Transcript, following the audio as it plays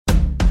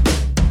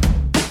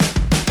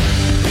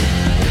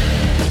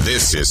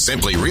This is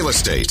Simply Real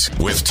Estate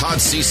with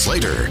Todd C.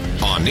 Slater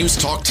on News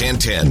Talk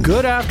 1010.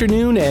 Good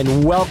afternoon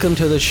and welcome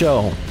to the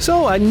show.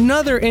 So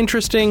another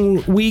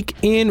interesting week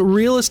in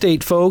real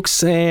estate,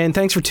 folks, and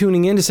thanks for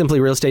tuning in to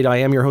Simply Real Estate. I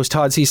am your host,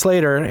 Todd C.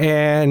 Slater,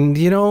 and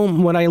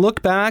when I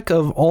look back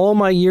of all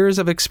my years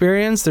of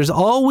experience, there's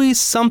always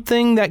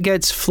something that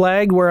gets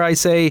flagged where I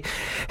say,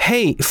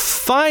 hey,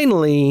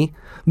 finally,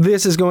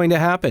 this is going to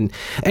happen.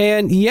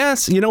 And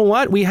yes, you know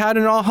what? We had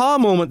an aha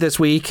moment this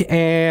week,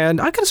 and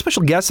I've got a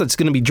special guest that's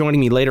going to be joining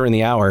me later in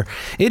the hour.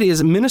 It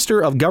is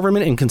Minister of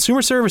Government and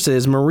Consumer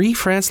Services,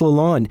 Marie-France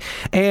Lalonde.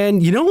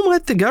 And you know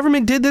what the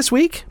government did this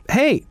week?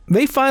 Hey,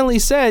 they finally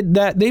said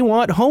that they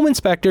want home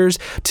inspectors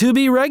to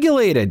be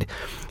regulated.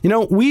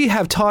 We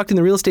have talked in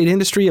the real estate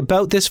industry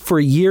about this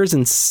for years,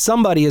 and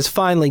somebody is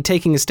finally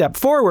taking a step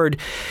forward.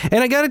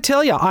 And I got to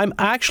tell you, I'm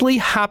actually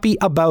happy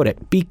about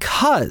it,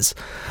 because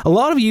a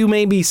lot of you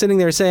may be sitting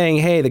there saying,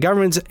 hey, the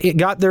government's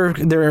got their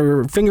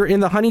finger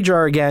in the honey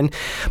jar again.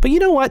 But you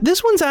know what?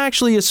 This one's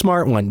actually a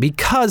smart one,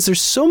 because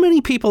there's so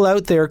many people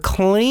out there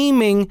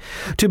claiming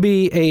to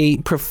be a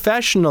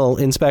professional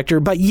inspector,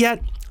 but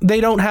yet they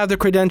don't have the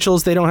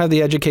credentials, they don't have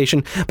the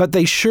education, but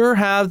they sure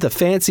have the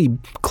fancy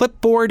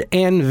clipboard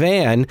and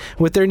van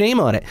with their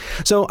name on it.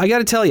 So I got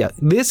to tell you,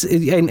 this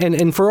is,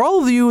 and for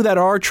all of you that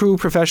are true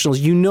professionals,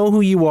 you know who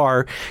you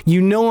are.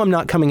 You know I'm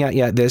not coming at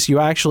you at this.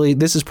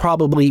 This is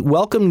probably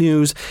welcome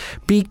news,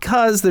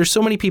 because there's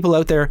so many people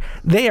out there,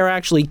 they are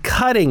actually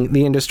cutting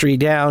the industry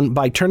down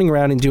by turning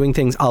around and doing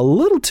things a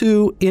little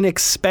too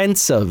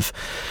inexpensive.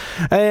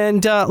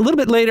 And a little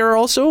bit later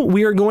also,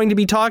 we are going to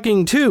be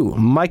talking to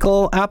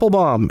Michael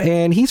Applebaum,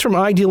 and he's from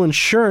Ideal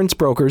Insurance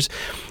Brokers.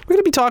 We're going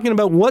to be talking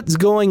about what's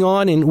going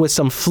on with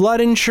some flood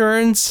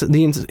insurance,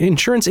 the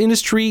insurance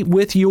industry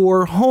with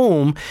your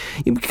home.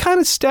 Kind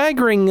of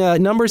staggering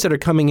numbers that are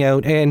coming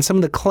out and some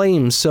of the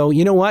claims. So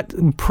you know what?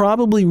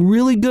 Probably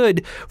really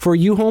good for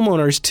you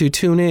homeowners to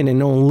tune in and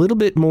know a little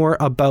bit more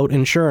about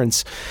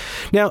insurance.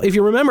 Now, if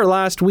you remember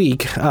last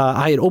week,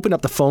 I had opened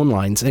up the phone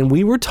lines and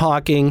we were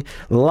talking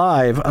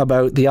live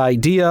about the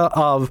idea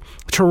of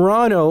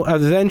Toronto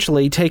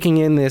eventually taking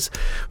in this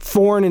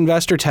foreign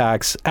investor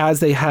tax as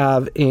they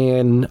have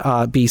in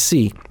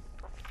BC.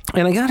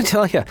 And I got to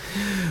tell you,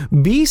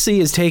 BC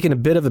has taken a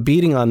bit of a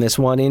beating on this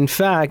one. In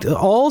fact,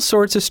 all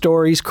sorts of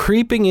stories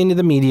creeping into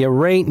the media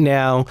right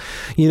now.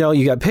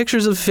 You got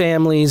pictures of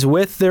families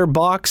with their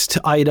boxed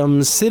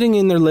items sitting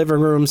in their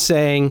living room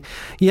saying,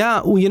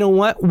 yeah, well, you know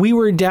what? We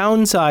were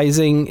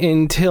downsizing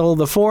until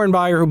the foreign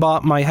buyer who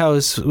bought my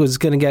house was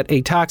going to get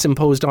a tax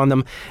imposed on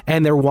them,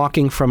 and they're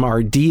walking from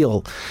our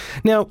deal.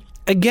 Now,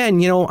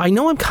 again, I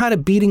know I'm kind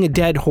of beating a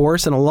dead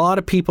horse, and a lot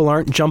of people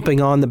aren't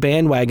jumping on the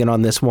bandwagon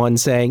on this one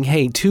saying,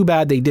 hey, too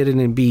bad they did it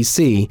in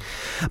BC.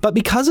 But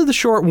because of the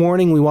short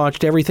warning, we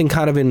watched everything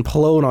kind of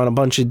implode on a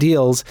bunch of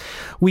deals.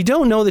 We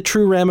don't know the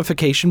true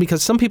ramification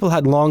because some people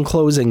had long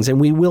closings,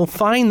 and we will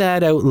find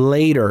that out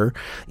later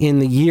in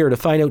the year to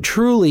find out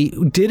truly,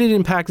 did it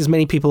impact as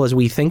many people as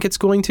we think it's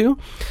going to?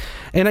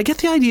 And I get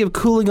the idea of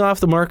cooling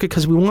off the market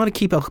because we want to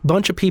keep a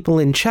bunch of people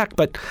in check.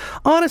 But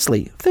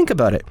honestly, think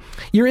about it.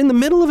 You're in the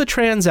middle of a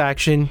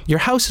transaction. Your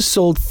house is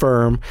sold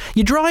firm.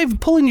 You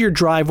pull into your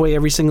driveway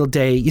every single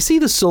day. You see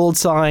the sold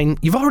sign.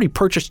 You've already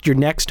purchased your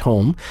next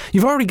home.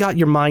 You've already got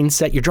your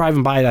mindset. You're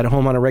driving by that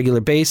home on a regular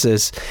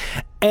basis.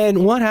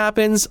 And what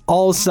happens?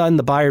 All of a sudden,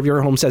 the buyer of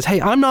your home says, hey,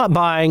 I'm not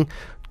buying.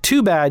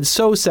 Too bad.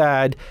 So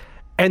sad.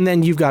 And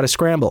then you've got to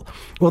scramble.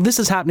 Well, this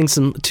is happening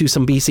to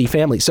some BC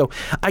families. So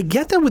I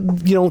get that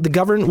the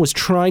government was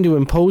trying to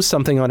impose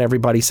something on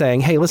everybody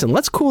saying, hey, listen,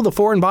 let's cool the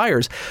foreign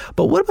buyers.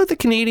 But what about the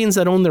Canadians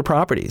that own their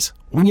properties?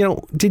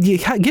 Did you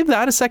give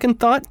that a second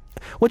thought?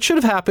 What should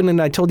have happened,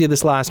 and I told you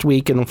this last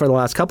week and for the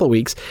last couple of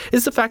weeks,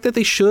 is the fact that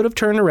they should have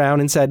turned around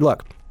and said,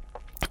 look,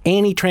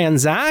 any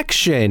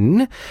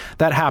transaction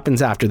that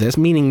happens after this,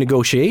 meaning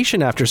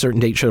negotiation after a certain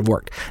date, should have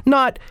worked.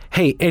 Not,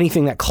 hey,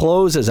 anything that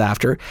closes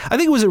after. I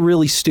think it was a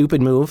really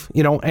stupid move,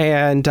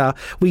 and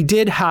we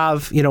did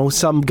have,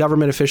 some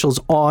government officials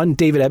on.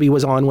 David Eby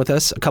was on with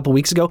us a couple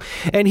weeks ago,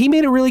 and he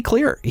made it really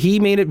clear. He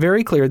made it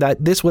very clear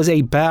that this was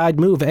a bad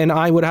move, and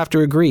I would have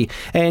to agree.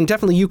 And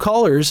definitely you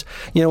callers,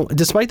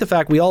 despite the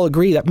fact we all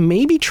agree that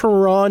maybe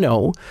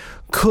Toronto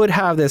could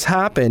have this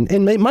happen,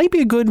 and it might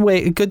be a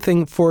good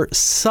thing for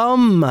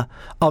some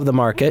of the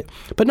market,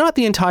 but not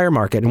the entire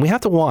market, and we have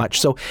to watch.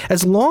 So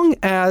as long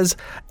as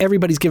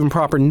everybody's given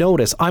proper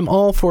notice, I'm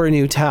all for a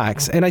new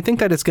tax, and I think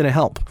that it's going to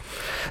help.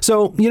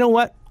 So you know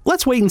what?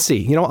 Let's wait and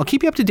see. I'll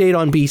keep you up to date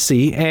on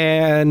BC.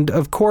 And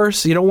of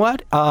course, you know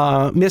what?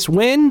 Miss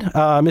Wynn,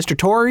 Mr.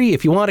 Tory,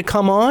 if you want to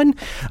come on,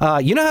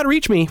 you know how to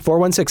reach me,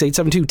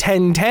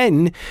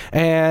 416-872-1010.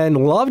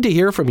 And love to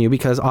hear from you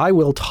because I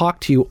will talk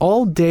to you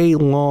all day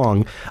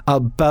long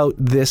about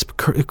this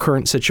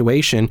current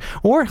situation.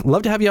 Or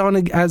love to have you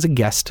on as a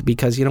guest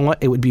because you know what?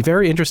 It would be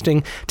very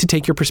interesting to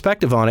take your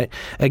perspective on it.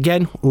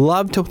 Again,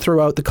 love to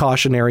throw out the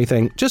cautionary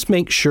thing. Just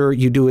make sure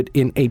you do it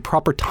in a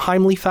proper,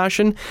 timely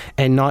fashion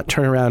and not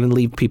turn around around and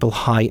leave people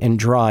high and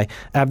dry,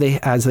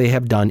 as they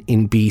have done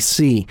in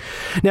BC.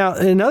 Now,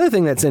 another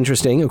thing that's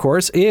interesting, of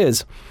course,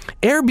 is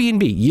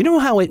Airbnb. You know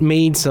how it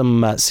made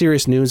some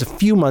serious news a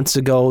few months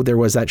ago? There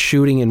was that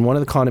shooting in one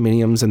of the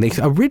condominiums, and they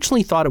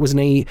originally thought it was an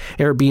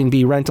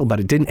Airbnb rental, but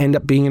it didn't end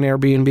up being an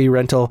Airbnb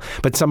rental.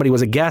 But somebody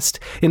was a guest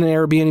in an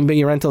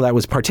Airbnb rental that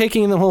was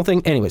partaking in the whole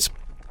thing. Anyways.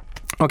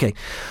 Okay,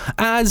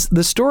 as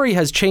the story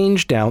has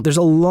changed now, there's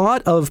a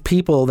lot of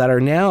people that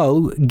are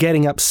now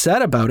getting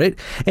upset about it.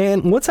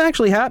 And what's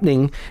actually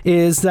happening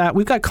is that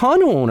we've got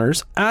condo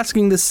owners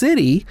asking the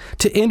city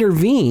to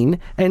intervene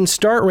and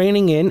start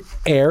reining in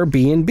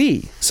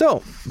Airbnb.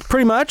 So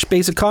pretty much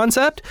basic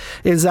concept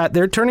is that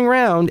they're turning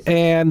around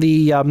and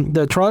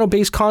the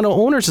Toronto-based Condo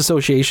Owners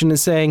Association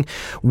is saying,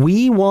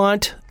 we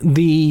want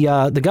the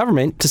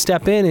government to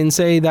step in and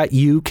say that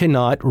you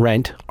cannot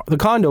rent the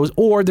condos,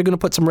 or they're going to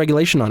put some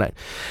regulation on it.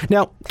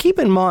 Now, keep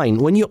in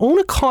mind, when you own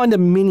a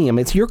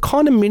condominium, it's your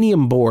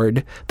condominium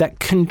board that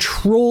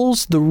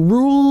controls the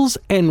rules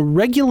and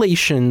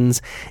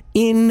regulations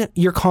in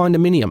your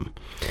condominium.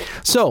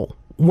 So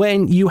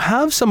when you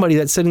have somebody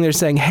that's sitting there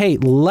saying, hey,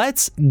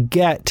 let's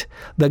get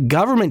the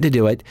government to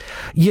do it,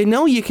 you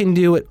know you can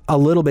do it a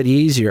little bit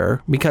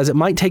easier because it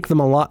might take them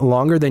a lot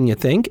longer than you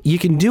think. You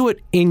can do it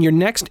in your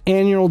next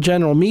annual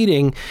general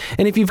meeting.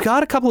 And if you've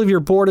got a couple of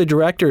your board of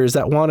directors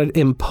that want to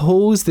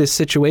impose this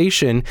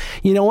situation,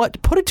 you know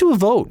what? Put it to a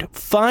vote.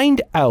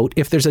 Find out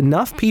if there's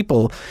enough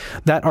people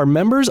that are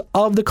members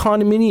of the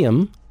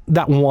condominium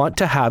that want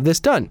to have this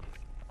done.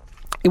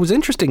 It was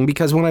interesting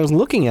because when I was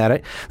looking at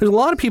it, there's a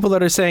lot of people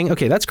that are saying,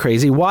 okay, that's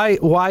crazy.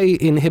 Why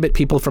inhibit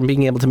people from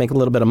being able to make a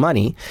little bit of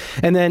money?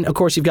 And then, of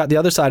course, you've got the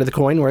other side of the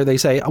coin where they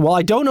say, well,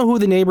 I don't know who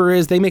the neighbor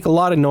is. They make a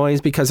lot of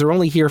noise because they're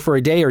only here for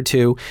a day or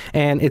two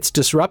and it's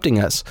disrupting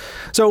us.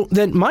 So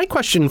then my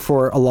question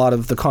for a lot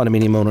of the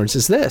condominium owners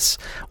is this.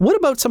 What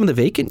about some of the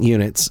vacant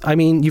units? I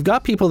mean, you've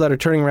got people that are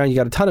turning around. You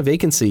got a ton of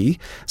vacancy,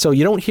 so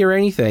you don't hear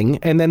anything,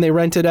 and then they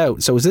rent it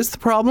out. So is this the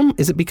problem?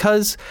 Is it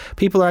because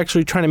people are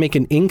actually trying to make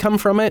an income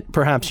from it?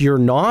 Perhaps you're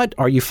not?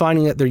 Are you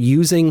finding that they're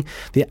using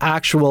the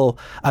actual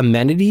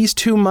amenities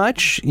too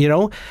much? You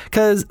know,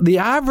 because the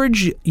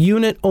average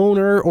unit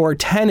owner or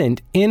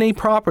tenant in a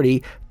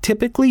property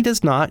typically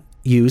does not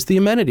use the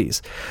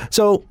amenities.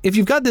 So if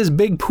you've got this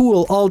big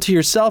pool all to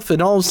yourself and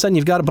all of a sudden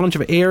you've got a bunch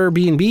of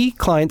Airbnb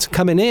clients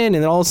coming in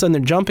and all of a sudden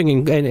they're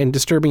jumping and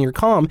disturbing your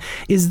calm,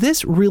 is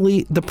this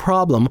really the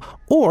problem?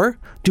 Or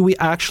do we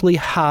actually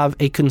have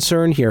a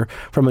concern here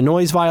from a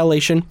noise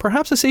violation,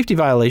 perhaps a safety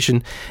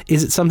violation?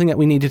 Is it something that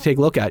we need to take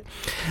a look at?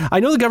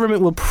 I know the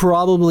government will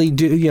probably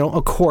do,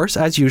 of course,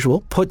 as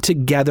usual, put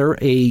together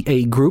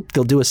a group.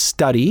 They'll do a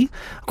study.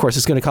 Of course,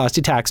 it's going to cost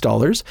you tax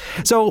dollars.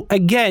 So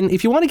again,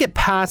 if you want to get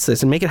past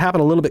this and make it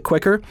happen a little bit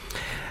quicker,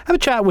 have a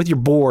chat with your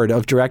board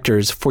of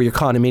directors for your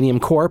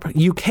condominium corp.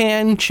 You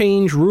can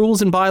change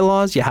rules and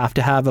bylaws. You have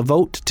to have a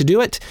vote to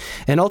do it.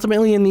 And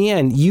ultimately, in the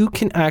end, you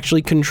can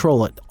actually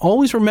control it.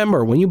 Always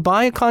remember, when you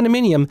buy a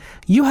condominium,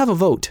 you have a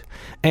vote.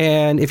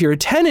 And if you're a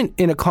tenant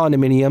in a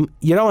condominium,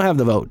 you don't have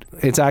the vote.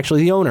 It's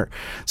actually the owner.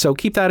 So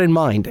keep that in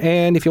mind.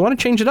 And if you want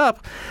to change it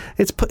up,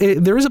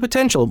 there is a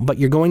potential, but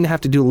you're going to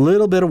have to do a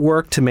little bit of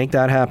work to make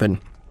that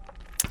happen.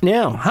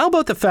 Now, how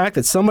about the fact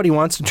that somebody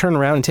wants to turn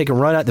around and take a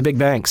run at the big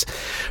banks?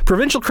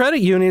 Provincial Credit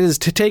Union is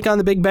to take on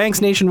the big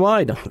banks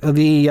nationwide.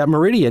 The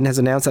Meridian has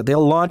announced that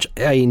they'll launch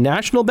a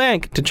national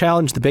bank to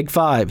challenge the Big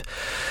Five.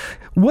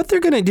 What they're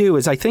going to do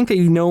is, I think they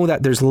know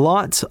that there's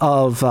lots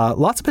of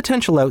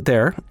potential out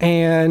there,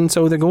 and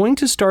so they're going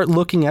to start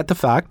looking at the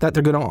fact that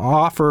they're going to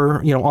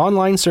offer,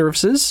 online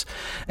services,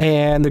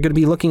 and they're going to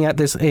be looking at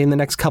this in the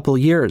next couple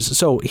of years.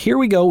 So here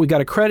we go. We've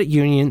got a credit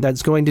union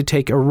that's going to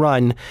take a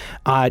run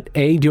at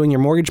doing your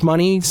mortgage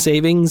money,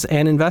 savings,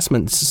 and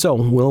investments. So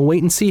we'll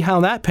wait and see how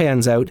that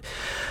pans out.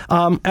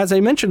 As I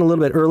mentioned a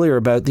little bit earlier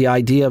about the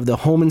idea of the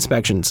home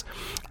inspections,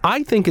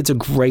 I think it's a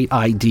great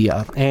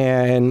idea.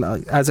 And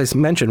as I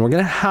mentioned, we're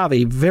going to have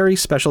a very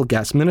special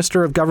guest,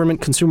 Minister of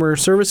Government Consumer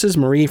Services,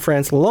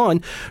 Marie-France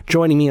Lalonde,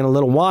 joining me in a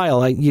little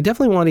while. You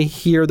definitely want to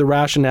hear the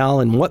rationale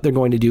and what they're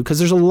going to do, because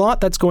there's a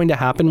lot that's going to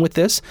happen with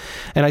this.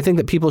 And I think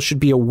that people should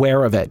be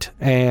aware of it.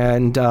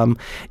 And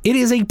it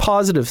is a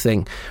positive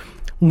thing.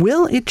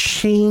 Will it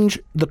change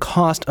the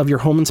cost of your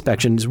home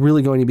inspection is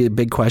really going to be a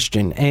big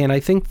question. And I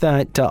think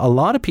that a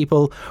lot of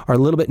people are a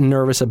little bit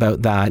nervous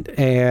about that.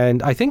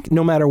 And I think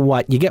no matter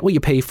what, you get what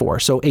you pay for.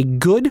 So a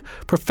good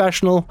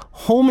professional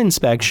home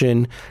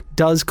inspection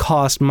does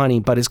cost money,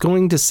 but it's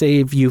going to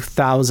save you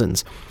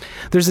thousands.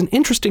 There's an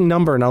interesting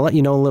number, and I'll let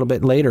you know a little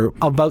bit later,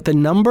 about the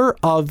number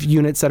of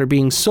units that are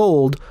being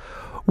sold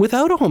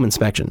without a home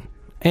inspection.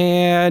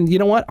 And you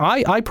know what?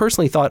 I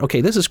personally thought,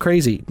 okay, this is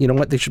crazy. You know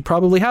what? They should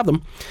probably have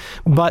them,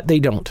 but they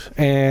don't.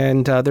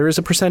 And there is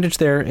a percentage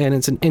there, and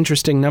it's an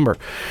interesting number.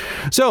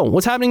 So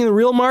what's happening in the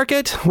real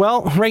market?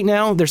 Well, right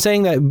now they're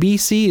saying that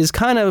BC is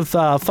kind of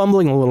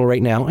fumbling a little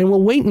right now, and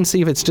we'll wait and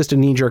see if it's just a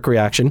knee-jerk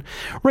reaction.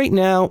 Right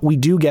now, we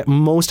do get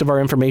most of our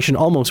information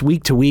almost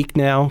week to week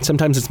now.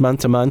 Sometimes it's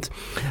month to month.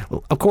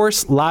 Of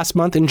course, last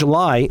month in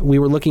July, we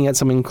were looking at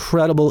some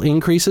incredible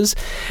increases.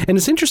 And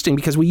it's interesting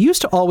because we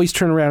used to always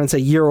turn around and say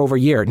year over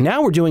year.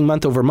 Now we're doing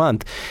month over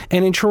month.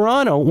 And in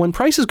Toronto, when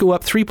prices go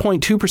up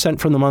 3.2%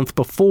 from the month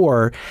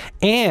before,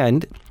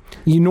 and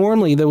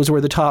normally those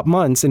were the top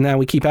months, and now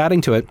we keep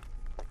adding to it,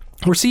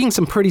 we're seeing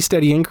some pretty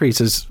steady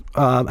increases.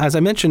 As I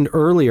mentioned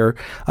earlier,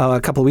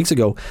 a couple of weeks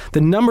ago,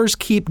 the numbers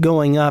keep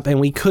going up, and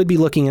we could be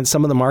looking at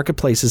some of the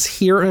marketplaces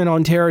here in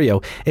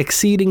Ontario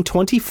exceeding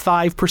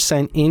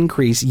 25%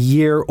 increase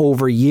year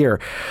over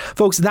year.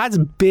 Folks, that's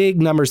big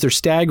numbers. They're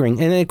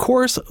staggering. And of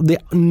course, the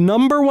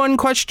number one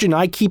question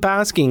I keep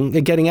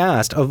getting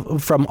asked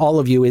from all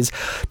of you is,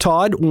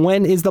 Todd,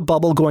 when is the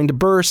bubble going to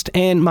burst?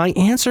 And my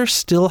answer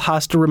still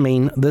has to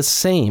remain the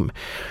same.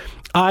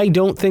 I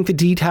don't think the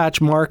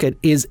detached market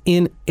is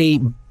in a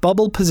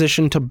bubble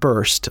position to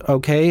burst,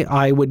 okay?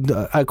 I would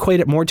equate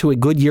it more to a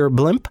Goodyear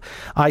blimp.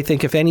 I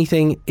think if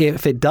anything,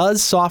 if it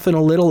does soften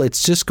a little,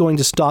 it's just going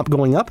to stop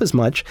going up as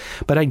much,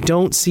 but I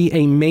don't see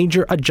a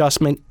major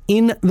adjustment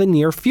in the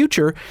near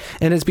future,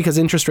 and it's because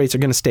interest rates are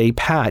going to stay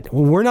pat.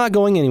 We're not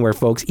going anywhere,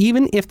 folks.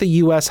 Even if the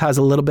U.S. has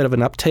a little bit of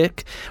an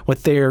uptick,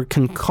 what they're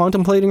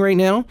contemplating right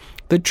now,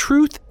 the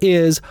truth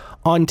is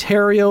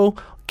Ontario,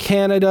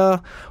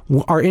 Canada,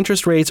 our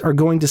interest rates are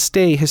going to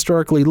stay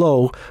historically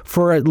low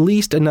for at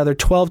least another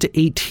 12 to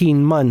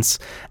 18 months.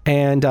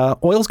 And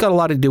oil's got a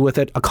lot to do with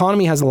it.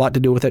 Economy has a lot to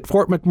do with it.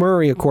 Fort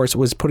McMurray, of course,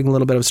 was putting a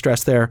little bit of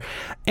stress there.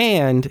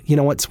 And, you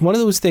know, it's one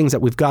of those things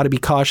that we've got to be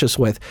cautious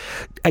with.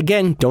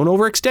 Again, don't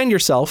overextend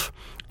yourself.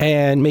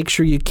 And make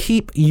sure you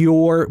keep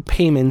your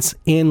payments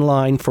in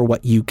line for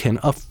what you can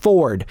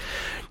afford.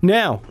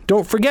 Now,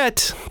 don't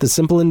forget, The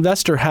Simple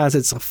Investor has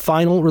its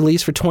final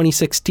release for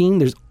 2016.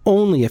 There's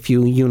only a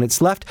few units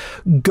left.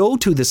 Go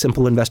to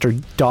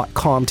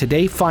thesimpleinvestor.com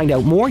today. Find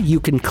out more. You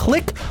can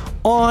click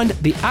on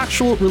the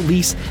actual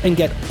release and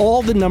get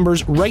all the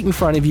numbers right in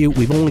front of you.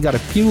 We've only got a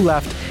few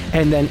left,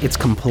 and then it's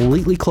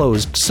completely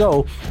closed.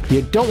 So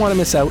you don't want to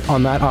miss out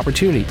on that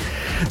opportunity.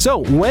 So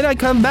when I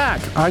come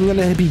back, I'm going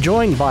to be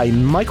joined by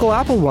Michael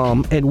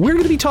Applebaum, and we're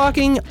going to be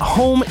talking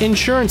home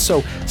insurance.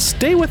 So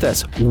stay with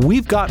us.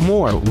 We've got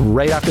more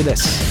right after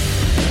this.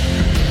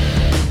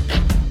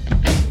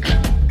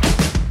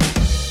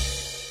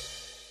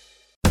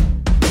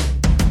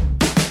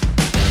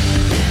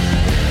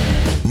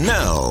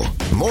 Now,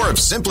 more of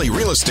Simply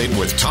Real Estate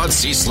with Todd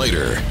C.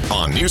 Slater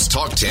on News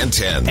Talk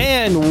 1010.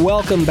 And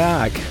welcome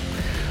back.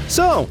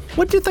 So,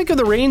 what do you think of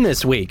the rain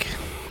this week?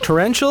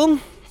 Torrential?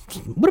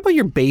 What about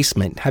your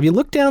basement? Have you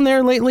looked down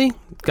there lately?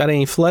 Got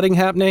any flooding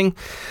happening?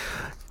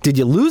 Did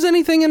you lose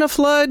anything in a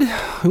flood?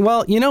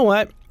 Well, you know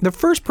what? The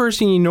first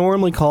person you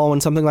normally call when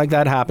something like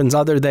that happens,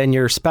 other than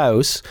your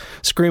spouse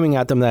screaming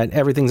at them that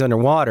everything's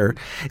underwater,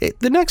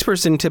 the next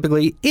person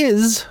typically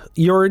is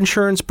your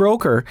insurance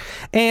broker.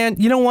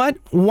 And you know what?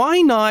 Why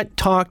not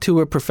talk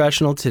to a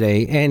professional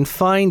today and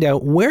find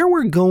out where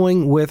we're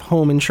going with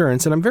home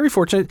insurance? And I'm very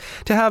fortunate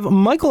to have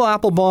Michael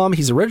Applebaum.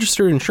 He's a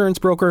registered insurance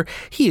broker.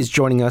 He is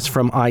joining us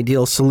from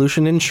Ideal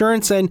Solution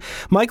Insurance. And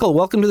Michael,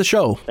 welcome to the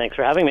show. Thanks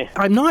for having me.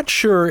 I'm not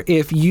sure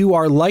if you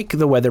are like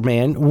the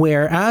weatherman,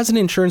 where as an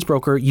insurance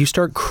broker, you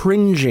start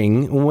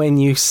cringing when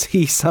you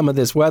see some of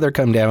this weather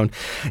come down.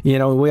 You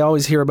know, we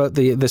always hear about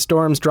the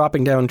storms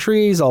dropping down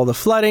trees, all the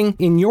flooding.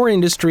 In your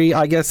industry,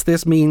 I guess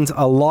this means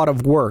a lot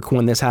of work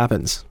when this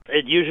happens.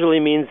 It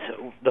usually means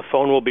the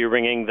phone will be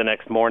ringing the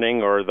next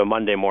morning or the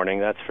Monday morning,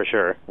 that's for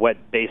sure. Wet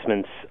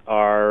basements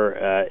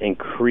are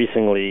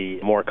increasingly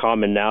more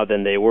common now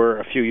than they were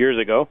a few years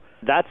ago.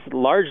 That's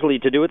largely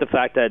to do with the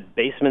fact that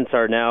basements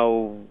are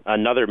now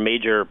another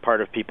major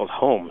part of people's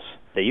homes.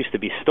 They used to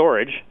be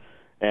storage,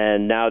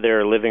 and now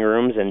they're living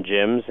rooms and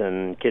gyms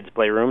and kids'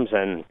 playrooms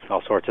and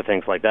all sorts of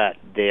things like that.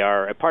 They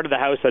are a part of the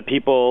house that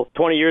people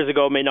 20 years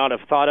ago may not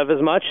have thought of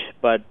as much,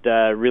 but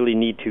really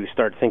need to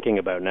start thinking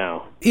about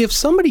now. If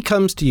somebody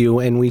comes to you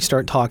and we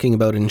start talking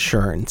about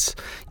insurance,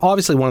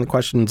 obviously one of the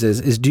questions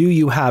is do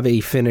you have a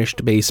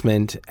finished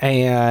basement,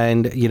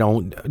 and you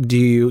know, do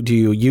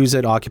you use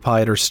it,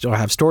 occupy it, or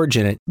have storage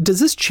in it? Does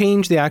this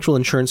change the actual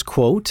insurance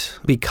quote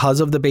because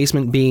of the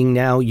basement being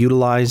now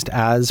utilized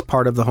as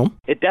part of the home?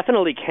 It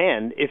definitely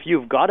can. If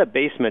you've got a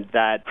basement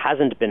that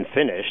hasn't been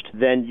finished,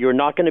 then you're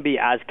not going to be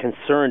as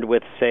concerned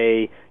with,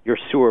 say, your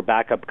sewer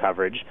backup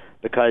coverage,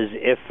 because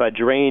if a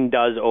drain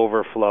does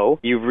overflow,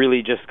 you've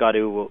really just got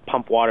to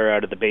pump water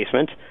out of the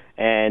basement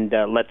and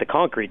let the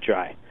concrete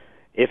dry.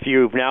 If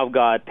you've now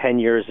got 10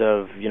 years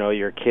of, you know,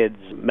 your kids'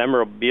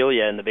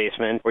 memorabilia in the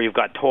basement, or you've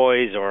got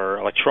toys or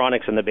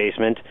electronics in the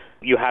basement,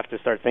 you have to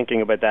start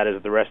thinking about that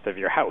as the rest of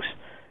your house.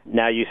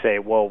 Now you say,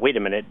 well, wait a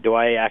minute, do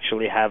I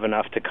actually have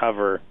enough to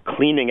cover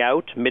cleaning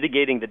out,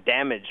 mitigating the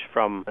damage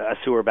from a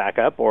sewer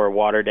backup or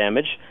water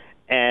damage?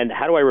 And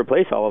how do I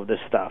replace all of this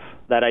stuff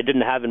that I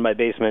didn't have in my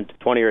basement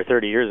 20 or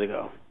 30 years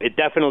ago? It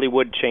definitely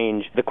would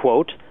change the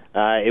quote.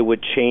 It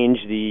would change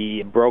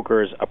the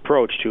broker's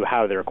approach to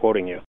how they're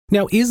quoting you.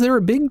 Now, is there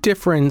a big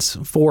difference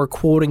for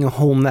quoting a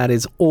home that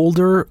is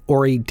older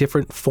or a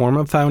different form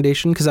of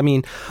foundation? Because, I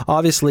mean,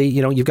 obviously,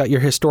 you've got your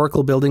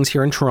historical buildings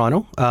here in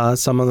Toronto.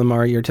 Some of them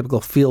are your typical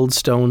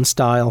fieldstone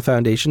style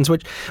foundations,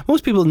 which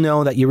most people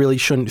know that you really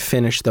shouldn't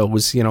finish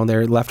those.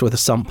 They're left with a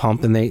sump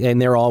pump and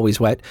they're always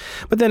wet.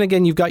 But then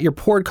again, you've got your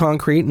poured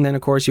concrete, and then,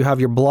 of course, you have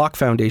your block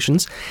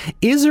foundations.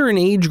 Is there an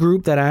age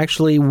group that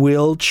actually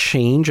will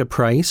change a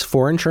price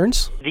for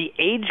insurance? The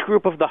age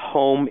group of the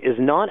home is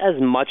not as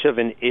much of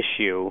an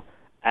issue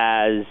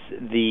as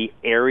the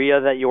area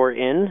that you're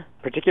in,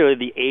 particularly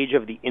the age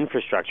of the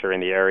infrastructure in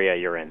the area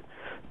you're in.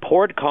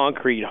 Poured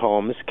concrete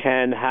homes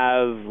can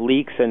have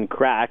leaks and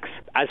cracks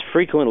as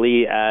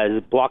frequently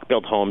as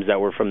block-built homes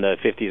that were from the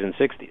 50s and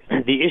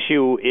 60s. The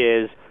issue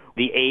is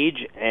the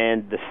age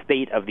and the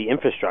state of the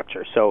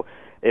infrastructure. So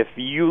if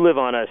you live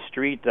on a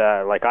street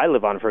like I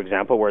live on, for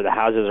example, where the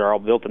houses are all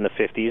built in the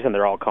 50s and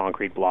they're all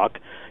concrete block,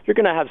 you're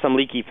going to have some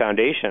leaky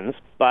foundations.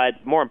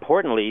 But more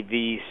importantly,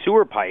 the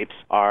sewer pipes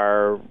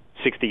are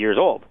 60 years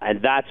old.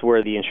 And that's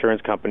where the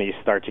insurance companies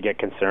start to get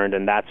concerned,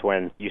 and that's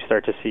when you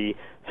start to see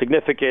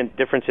significant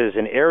differences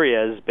in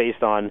areas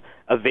based on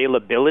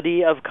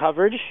availability of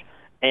coverage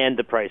and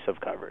the price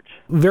of coverage.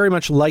 Very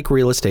much like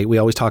real estate, we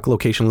always talk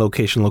location,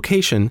 location,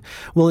 location.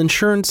 Well,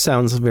 insurance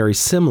sounds very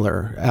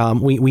similar.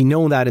 We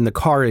know that in the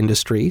car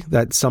industry,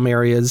 that some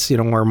areas,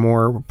 are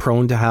more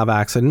prone to have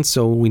accidents.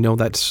 So we know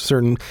that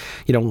certain,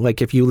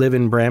 like if you live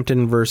in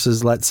Brampton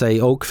versus, let's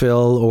say,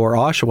 Oakville or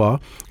Oshawa,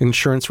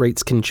 insurance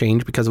rates can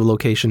change because of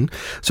location.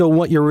 So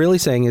what you're really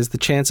saying is the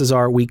chances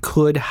are we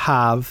could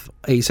have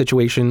a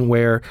situation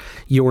where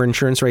your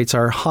insurance rates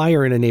are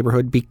higher in a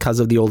neighborhood because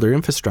of the older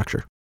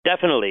infrastructure.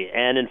 Definitely,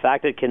 and in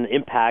fact, it can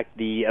impact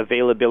the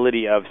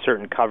availability of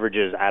certain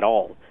coverages at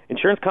all.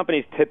 Insurance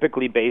companies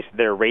typically base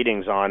their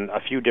ratings on a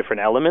few different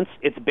elements.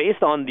 It's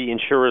based on the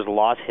insurer's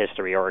loss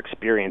history or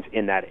experience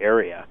in that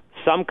area.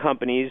 Some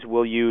companies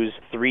will use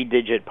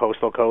 3-digit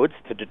postal codes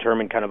to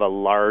determine kind of a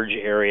large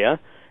area,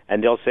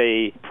 and they'll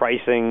say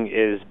pricing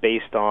is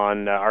based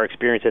on our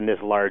experience in this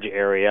large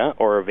area,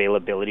 or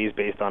availability is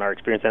based on our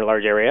experience in a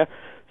large area.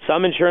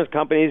 Some insurance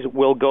companies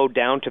will go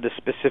down to the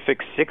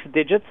specific 6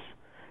 digits,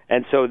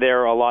 and so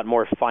they're a lot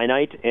more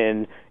finite.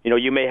 And,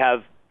 you may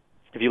have,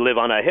 if you live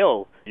on a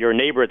hill, your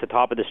neighbor at the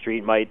top of the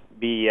street might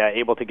be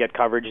able to get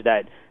coverage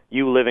that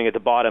you living at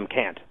the bottom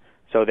can't.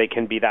 So they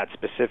can be that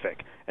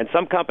specific. And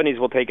some companies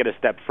will take it a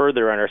step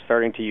further and are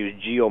starting to use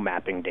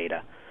geomapping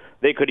data.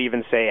 They could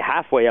even say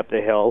halfway up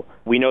the hill,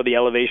 we know the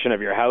elevation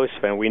of your house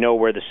and we know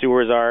where the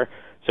sewers are.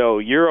 So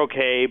you're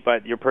okay,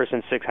 but your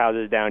person 6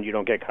 houses down, you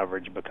don't get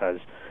coverage because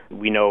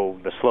we know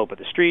the slope of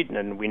the street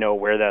and we know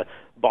where the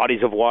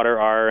bodies of water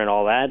are and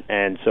all that,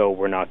 and so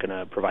we're not going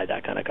to provide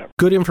that kind of coverage.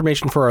 Good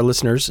information for our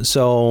listeners.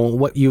 So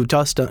what you've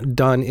just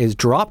done is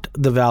dropped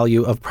the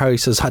value of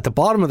prices at the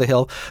bottom of the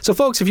hill. So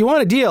folks, if you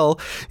want a deal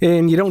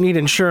and you don't need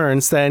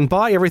insurance, then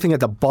buy everything at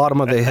the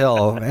bottom of the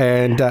hill,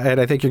 and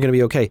I think you're going to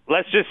be okay.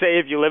 Let's just say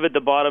if you live at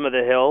the bottom of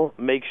the hill,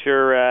 make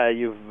sure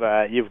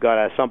you've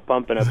got a sump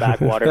pump and a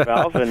backwater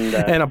valve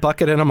and a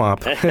bucket and a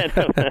mop.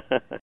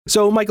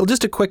 So, Michael,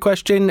 just a quick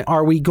question.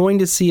 Are we going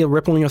to see a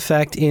rippling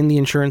effect in the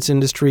insurance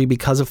industry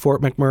because of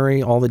Fort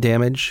McMurray, all the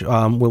damage?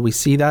 Will we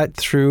see that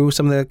through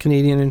some of the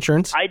Canadian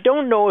insurance? I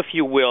don't know if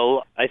you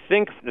will. I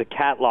think the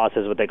CAT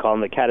losses, what they call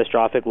them, the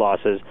catastrophic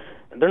losses,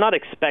 they're not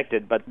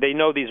expected, but they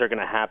know these are going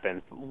to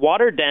happen.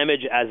 Water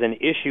damage as an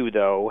issue,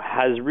 though,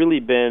 has really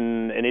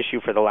been an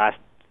issue for the last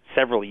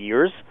several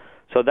years.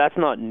 So that's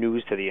not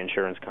news to the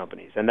insurance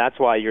companies. And that's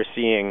why you're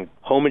seeing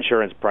home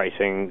insurance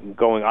pricing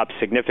going up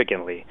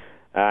significantly.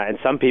 And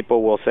some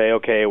people will say,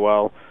 okay,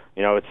 well,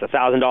 it's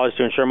 $1,000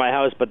 to insure my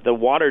house, but the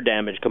water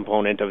damage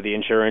component of the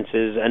insurance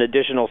is an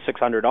additional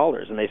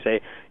 $600. And they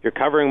say, you're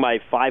covering my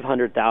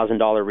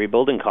 $500,000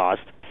 rebuilding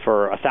cost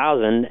for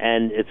 $1,000,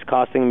 and it's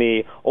costing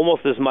me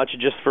almost as much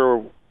just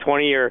for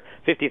 $20,000 or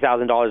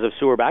 $50,000 of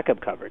sewer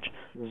backup coverage.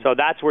 So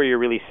that's where you're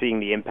really seeing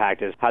the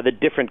impact, is how the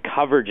different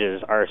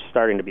coverages are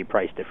starting to be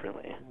priced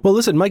differently. Well,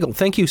 listen, Michael,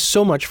 thank you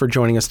so much for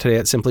joining us today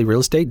at Simply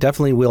Real Estate.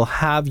 Definitely we'll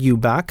have you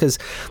back because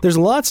there's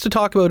lots to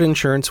talk about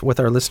insurance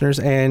with our listeners,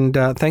 and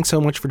thanks so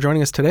much for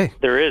joining us today.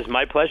 There is.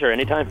 My pleasure.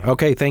 Anytime.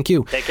 Okay, thank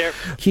you. Take care.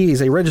 He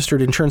is a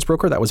registered insurance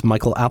broker. That was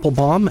Michael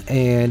Applebaum,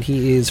 and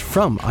he is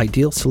from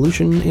Ideal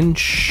Solution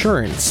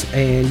Insurance.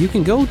 And you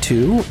can go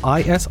to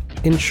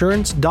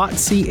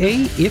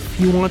isinsurance.ca if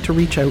you want to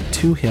reach out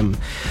to him.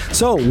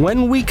 So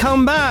when we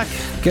come back,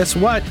 guess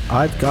what?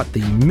 I've got the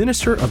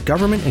Minister of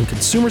Government and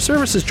Consumer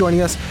Services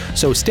joining us.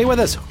 So stay with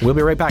us. We'll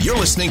be right back. You're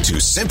listening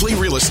to Simply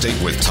Real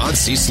Estate with Todd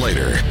C.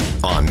 Slater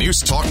on News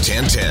Talk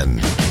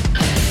 1010.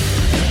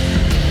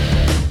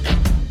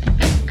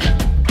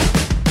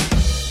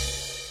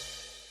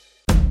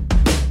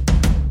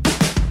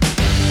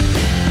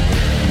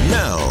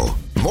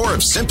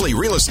 Simply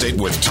Real Estate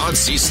with Todd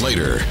C.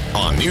 Slater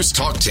on News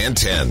Talk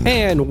 1010.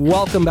 And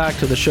welcome back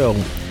to the show.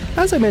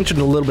 As I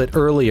mentioned a little bit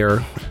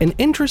earlier, an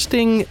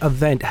interesting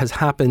event has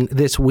happened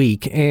this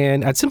week.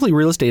 And at Simply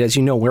Real Estate, as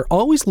you know, we're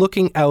always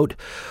looking out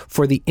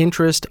for the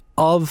interest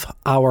of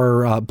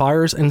our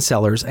buyers and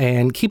sellers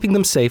and keeping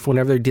them safe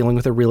whenever they're dealing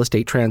with a real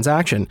estate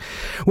transaction.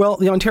 Well,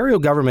 the Ontario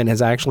government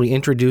is actually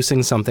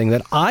introducing something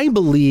that I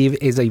believe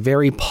is a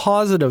very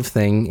positive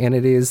thing, and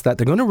it is that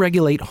they're going to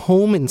regulate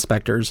home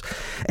inspectors.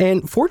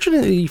 And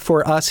fortunately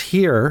for us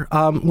here,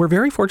 we're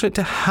very fortunate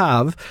to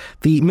have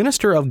the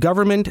Minister of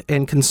Government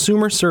and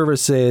Consumer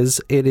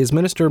Services. It is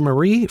Minister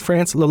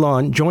Marie-France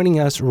Lalonde joining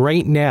us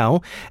right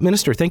now.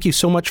 Minister, thank you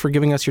so much for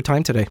giving us your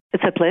time today.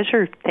 It's a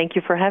pleasure. Thank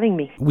you for having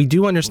me. We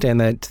do understand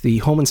that the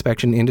home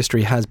inspection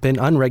industry has been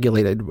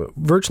unregulated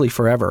virtually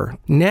forever.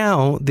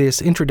 Now,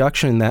 this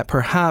introduction that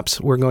perhaps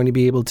we're going to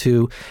be able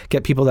to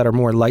get people that are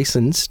more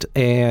licensed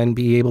and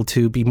be able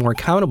to be more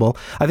accountable,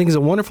 I think is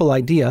a wonderful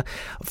idea.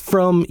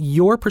 From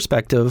your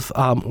perspective,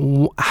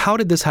 how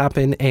did this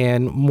happen?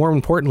 And more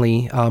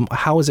importantly,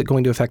 how is it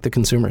going to affect the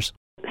consumers?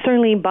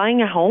 Certainly,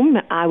 buying a home,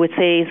 I would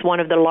say, is one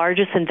of the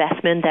largest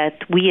investments that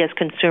we as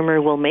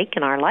consumers will make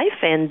in our life,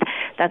 and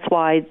that's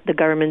why the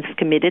government's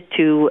committed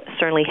to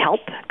certainly help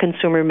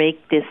consumer make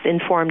this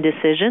informed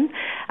decision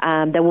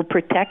that will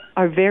protect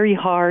our very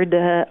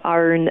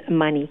hard-earned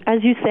money.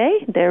 As you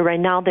say, right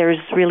now there's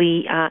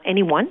really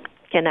anyone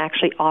can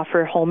actually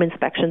offer home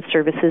inspection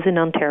services in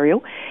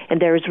Ontario, and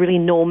there is really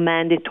no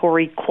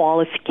mandatory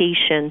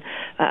qualification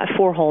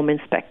for home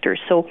inspectors.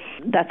 So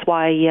that's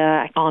why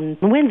on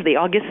Wednesday,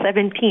 August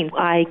 17th,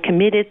 I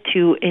committed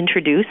to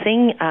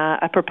introducing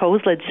a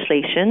proposed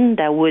legislation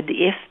that would,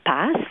 if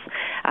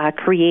passed,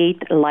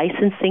 create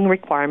licensing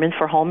requirements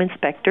for home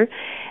inspector,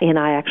 and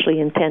I actually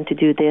intend to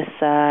do this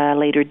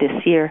later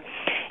this year.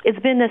 It's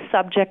been a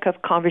subject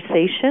of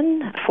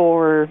conversation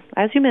for,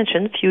 as you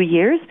mentioned, a few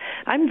years.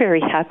 I'm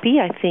very happy.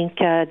 I think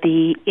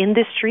the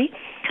industry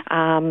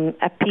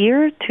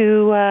appear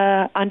to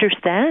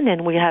understand,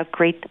 and we have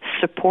great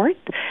support.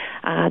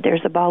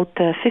 There's about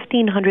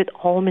 1,500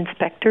 home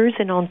inspectors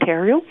in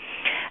Ontario,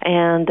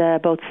 and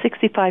about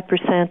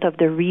 65% of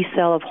the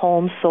resale of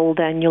homes sold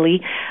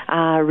annually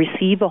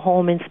receive a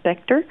home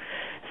inspector.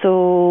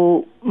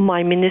 So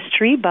my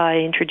ministry, by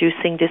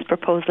introducing this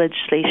proposed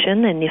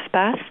legislation, and if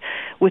passed,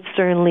 would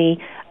certainly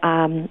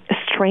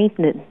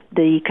strengthen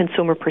the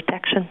consumer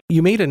protection.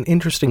 You made an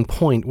interesting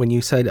point when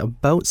you said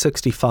about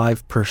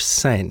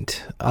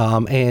 65%.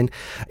 And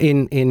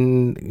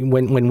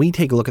when we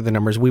take a look at the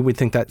numbers, we would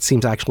think that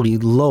seems actually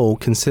low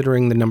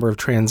considering the number of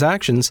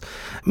transactions.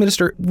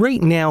 Minister,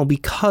 right now,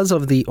 because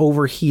of the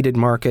overheated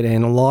market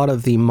and a lot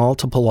of the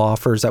multiple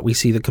offers that we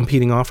see, the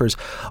competing offers,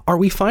 are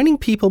we finding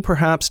people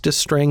perhaps just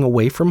straying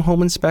away from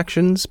home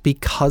inspections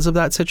because of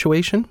that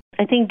situation?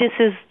 I think this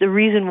is the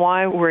reason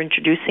why we're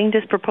introducing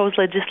this proposed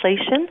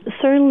legislation.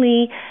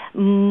 Certainly,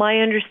 my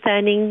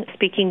understanding,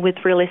 speaking with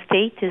real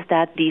estate, is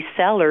that the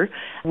seller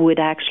would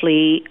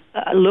actually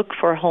look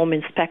for a home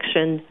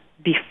inspection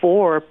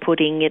before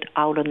putting it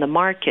out on the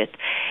market.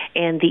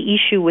 And the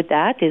issue with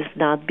that is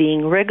not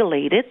being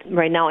regulated.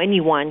 Right now,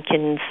 anyone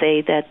can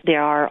say that they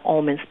are a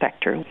home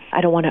inspector.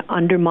 I don't want to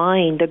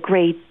undermine the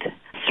great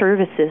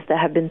services that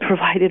have been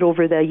provided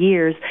over the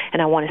years,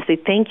 and I want to say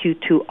thank you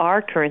to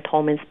our current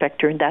home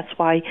inspector, and that's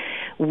why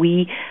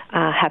we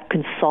have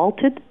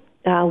consulted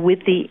with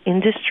the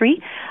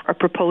industry. Our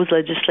proposed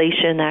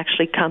legislation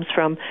actually comes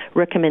from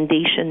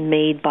recommendation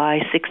made by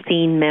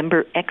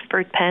 16-member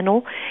expert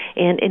panel,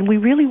 and we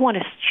really want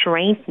to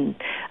strengthen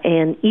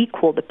and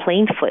equal the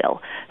playing field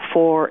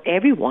for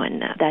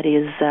everyone that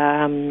is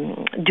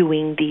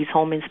doing these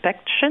home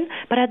inspection,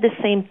 but at the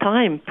same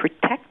time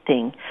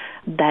protecting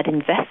that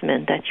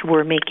investment that you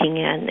were making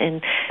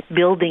and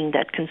building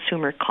that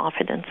consumer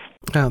confidence.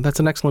 Oh, that's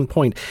an excellent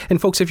point. And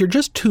folks, if you're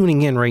just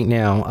tuning in right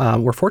now,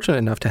 we're fortunate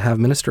enough to have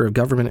Minister of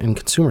Government and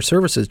Consumer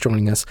Services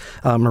joining us,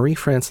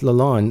 Marie-France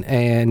Lalonde.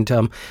 And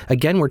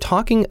again, we're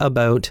talking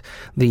about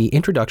the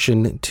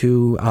introduction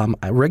to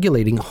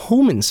regulating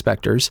home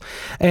inspectors.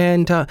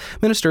 And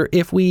Minister,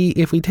 if we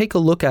take a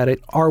look at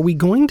it, are we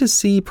going to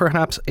see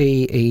perhaps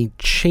a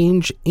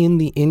change in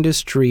the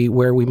industry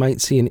where we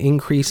might see an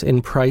increase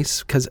in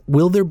price? Because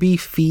will there be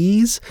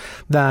fees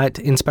that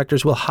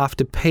inspectors will have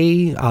to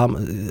pay,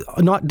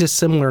 not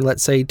dissimilar,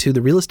 let's say, to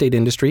the real estate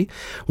industry,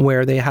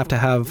 where they have to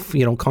have,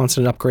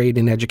 constant upgrade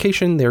in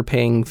education, they're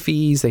paying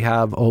fees, they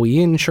have OE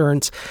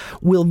insurance.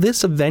 Will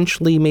this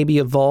eventually maybe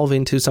evolve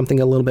into something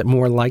a little bit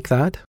more like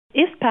that?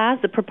 If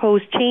passed, the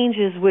proposed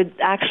changes would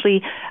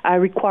actually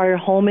require a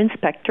home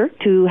inspector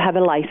to have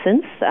a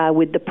license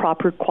with the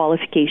proper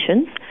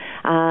qualifications.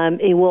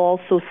 It will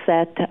also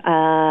set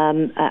a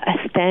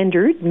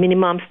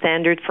minimum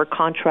standard for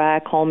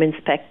contract home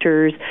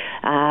inspectors,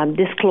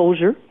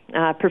 disclosure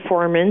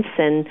performance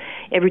and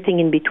everything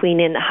in between.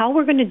 And how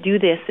we're going to do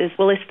this is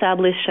we'll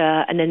establish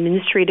an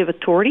administrative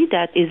authority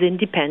that is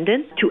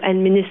independent to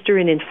administer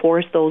and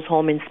enforce those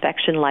home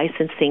inspection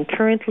licensing.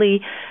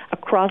 Currently,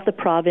 across the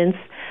province,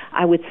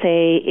 I would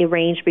say it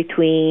ranged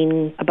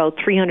between about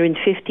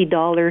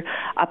 $350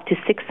 up to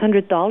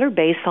 $600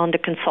 based on the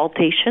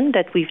consultation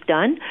that we've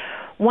done.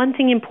 One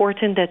thing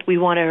important that we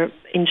want to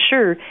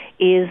ensure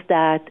is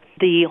that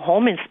the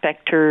home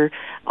inspector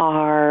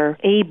are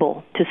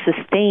able to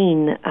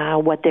sustain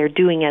what they're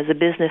doing as a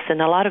business,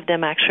 and a lot of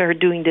them actually are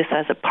doing this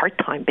as a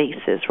part-time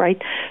basis,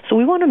 right? So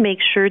we want to make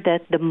sure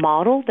that the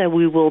model that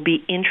we will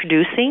be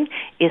introducing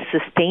is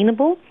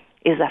sustainable,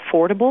 is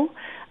affordable,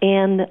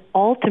 and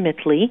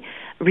ultimately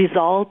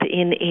result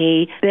in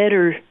a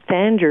better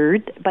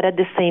standard, but at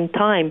the same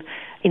time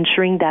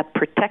ensuring that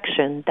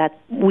protection, that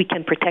we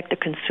can protect the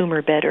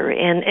consumer better,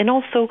 and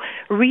also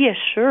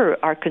reassure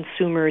our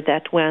consumer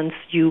that once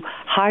you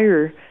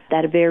hire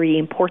that very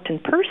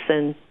important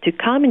person to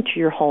come into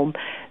your home,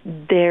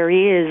 there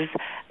is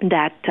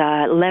that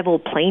level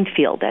playing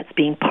field that's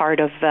being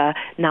part of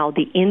now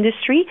the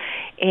industry.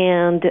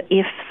 And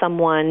if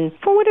someone,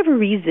 for whatever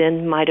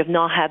reason, might have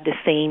not had the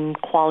same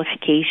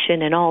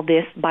qualification and all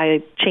this,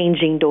 by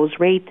changing those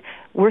rates,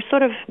 we're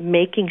sort of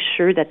making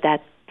sure that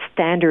that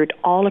standard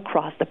all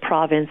across the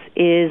province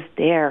is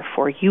there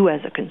for you as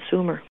a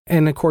consumer.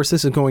 And of course,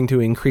 this is going to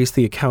increase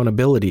the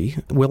accountability.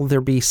 Will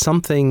there be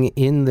something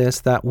in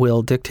this that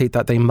will dictate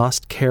that they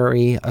must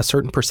carry a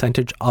certain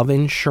percentage of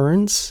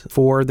insurance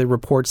for the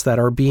reports that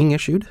are being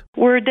issued?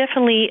 We're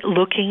definitely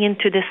looking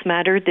into this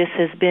matter. This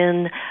has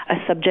been a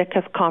subject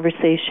of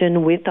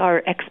conversation with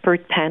our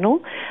expert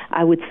panel.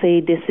 I would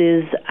say this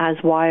is as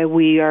why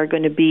we are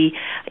going to be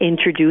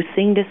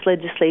introducing this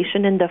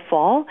legislation in the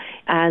fall,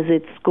 as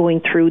it's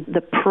going through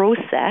the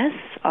process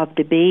of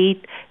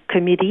debate,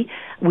 committee.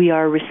 We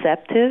are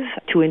receptive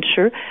to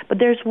ensure, but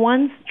there's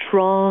one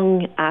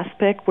strong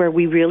aspect where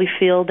we really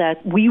feel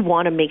that we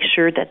want to make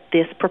sure that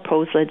this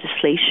proposed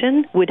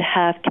legislation would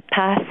have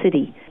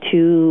capacity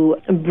to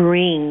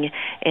bring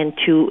and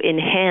to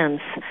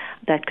enhance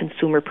that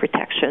consumer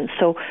protection.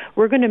 So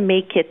we're going to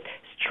make it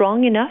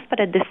strong enough, but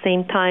at the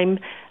same time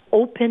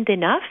open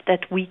enough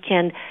that we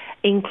can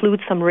include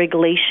some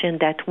regulation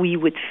that we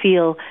would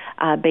feel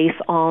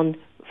based on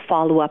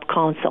follow-up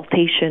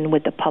consultation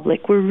with the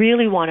public. We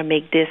really want to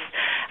make this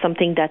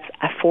something that's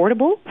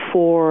affordable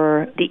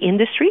for the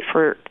industry,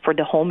 for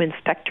the home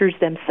inspectors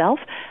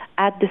themselves,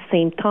 at the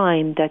same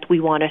time that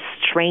we want to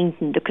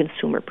strengthen the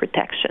consumer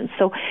protection.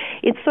 So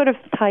it sort of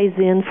ties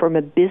in from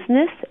a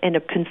business and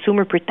a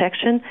consumer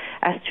protection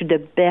as to the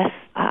best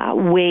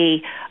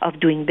way of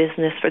doing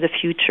business for the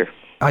future.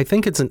 I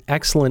think it's an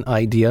excellent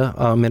idea,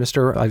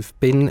 Minister. I've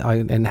been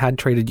and had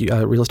traded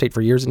real estate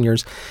for years and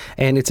years,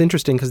 and it's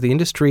interesting because the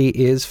industry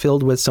is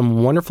filled with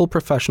some wonderful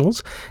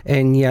professionals,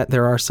 and yet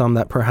there are some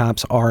that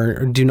perhaps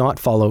do not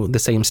follow the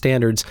same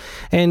standards,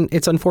 and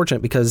it's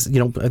unfortunate because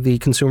the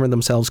consumer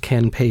themselves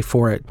can pay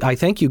for it. I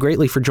thank you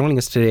greatly for joining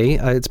us today.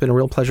 It's been a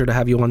real pleasure to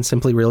have you on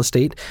Simply Real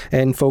Estate,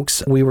 and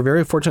folks, we were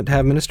very fortunate to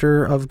have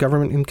Minister of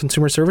Government and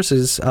Consumer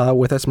Services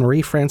with us,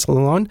 Marie-France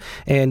Lalonde,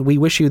 and we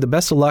wish you the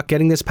best of luck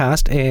getting this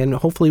passed, and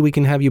hopefully we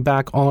can have you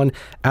back on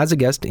as a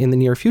guest in the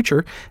near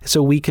future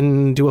so we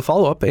can do a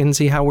follow-up and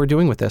see how we're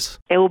doing with this.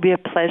 It will be a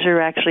pleasure,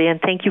 actually, and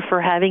thank you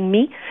for having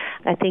me.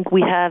 I think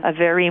we have a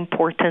very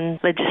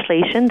important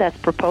legislation that's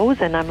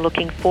proposed, and I'm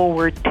looking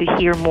forward to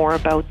hear more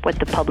about what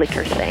the public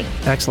are saying.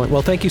 Excellent.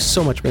 Well, thank you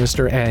so much,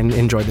 Minister, and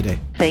enjoy the day.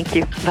 Thank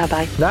you.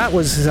 Bye-bye. That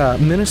was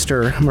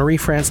Minister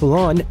Marie-France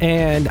Lalonde,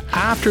 and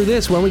after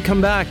this, when we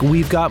come back,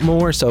 we've got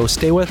more, so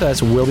stay with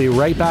us. We'll be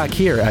right back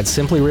here at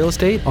Simply Real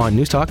Estate on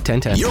News Talk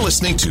 1010. You're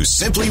listening to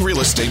Simply Real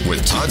Estate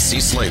with Todd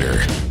C.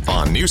 Slater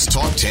on News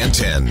Talk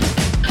 1010.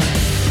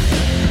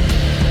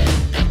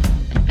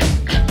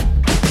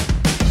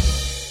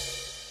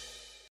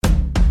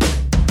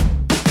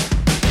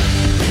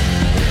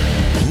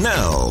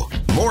 Now,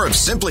 more of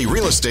Simply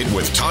Real Estate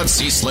with Todd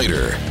C.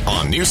 Slater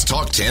on News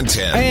Talk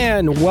 1010.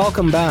 And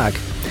welcome back.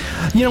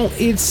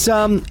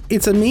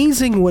 It's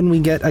amazing when we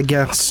get a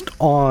guest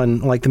on,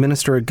 like the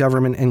Minister of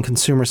Government and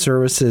Consumer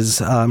Services,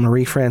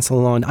 Marie-France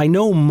Lalonde. I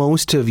know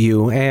most of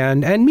you,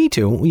 and me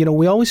too,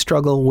 we always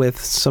struggle with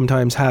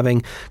sometimes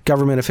having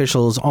government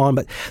officials on,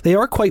 but they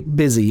are quite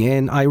busy,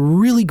 and I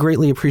really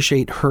greatly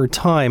appreciate her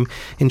time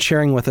in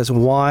sharing with us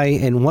why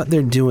and what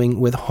they're doing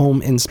with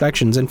home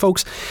inspections. And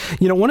folks,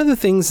 one of the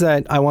things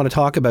that I want to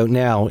talk about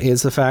now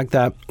is the fact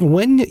that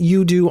when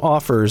you do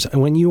offers,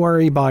 when you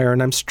are a buyer,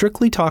 and I'm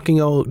strictly talking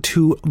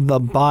to the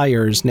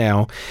buyers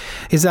now,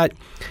 is that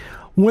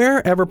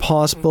wherever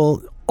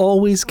possible,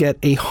 always get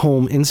a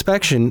home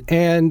inspection.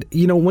 And,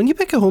 when you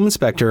pick a home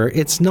inspector,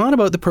 it's not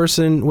about the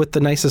person with the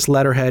nicest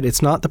letterhead.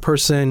 It's not the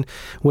person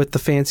with the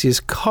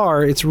fanciest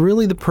car. It's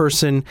really the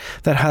person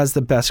that has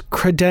the best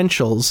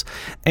credentials.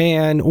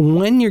 And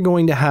when you're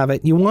going to have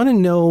it, you want to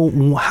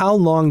know how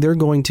long they're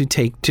going to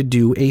take to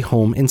do a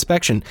home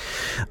inspection.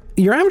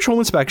 your average home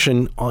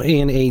inspection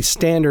in a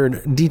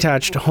standard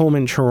detached home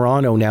in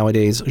Toronto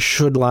nowadays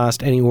should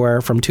last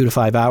anywhere from 2 to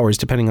 5 hours,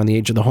 depending on the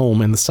age of the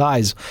home and the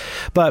size.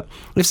 But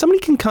if somebody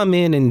can come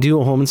in and do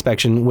a home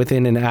inspection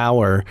within an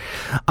hour,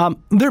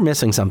 they're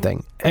missing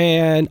something.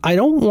 And I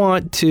don't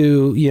want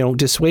to,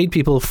 dissuade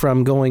people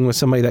from going with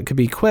somebody that could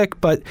be quick,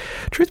 but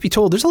truth be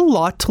told, there's a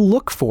lot to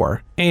look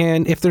for.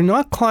 And if they're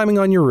not climbing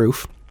on your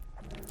roof,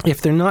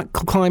 if they're not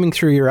climbing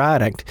through your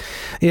attic,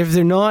 if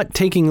they're not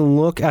taking a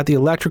look at the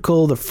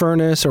electrical, the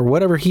furnace, or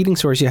whatever heating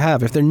source you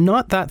have, if they're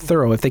not that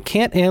thorough, if they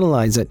can't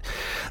analyze it,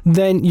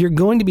 then you're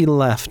going to be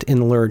left in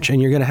the lurch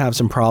and you're going to have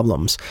some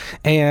problems.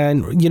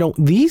 And,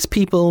 these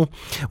people,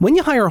 when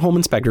you hire a home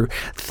inspector,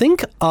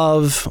 think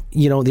of,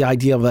 the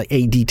idea of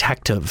a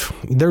detective.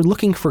 They're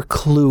looking for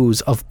clues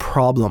of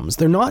problems.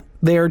 They're not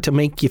there to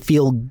make you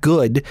feel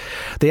good.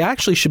 They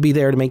actually should be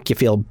there to make you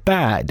feel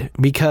bad,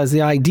 because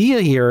the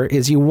idea here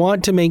is you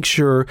want to make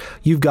sure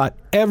you've got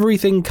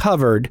everything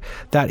covered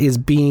that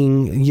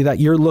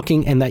you're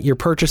looking and that you're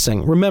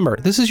purchasing. Remember,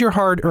 this is your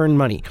hard-earned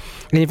money.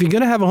 And if you're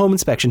going to have a home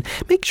inspection,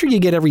 make sure you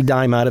get every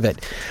dime out of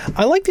it.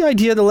 I like the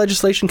idea of the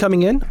legislation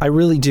coming in. I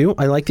really do.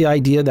 I like the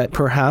idea that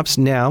perhaps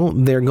now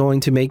they're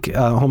going to make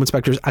home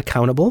inspectors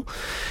accountable.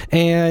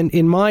 And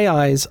in my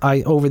eyes,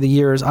 over the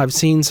years, I've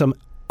seen some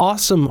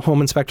awesome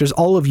home inspectors.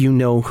 All of you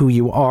know who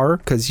you are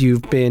because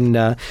you've been,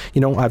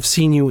 I've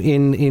seen you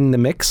in the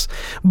mix.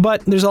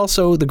 But there's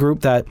also the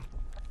group that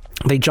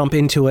they jump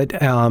into it,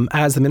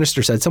 as the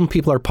minister said. Some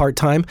people are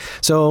part-time,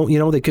 so,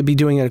 they could be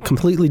doing a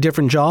completely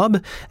different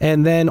job,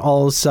 and then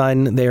all of a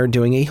sudden they're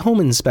doing a home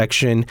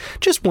inspection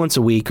just once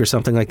a week or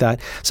something like that.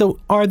 So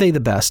are they the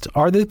best?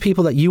 Are they the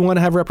people that you want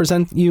to have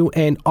represent you,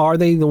 and are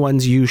they the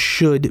ones you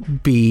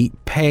should be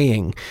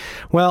paying?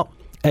 Well,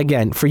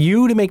 again, for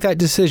you to make that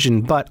decision,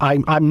 but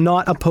I'm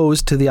not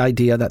opposed to the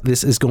idea that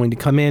this is going to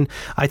come in.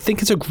 I think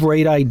it's a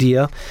great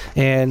idea,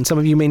 and some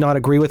of you may not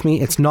agree with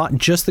me. It's not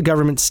just the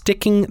government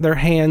sticking their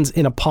hands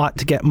in a pot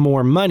to get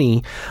more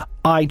money.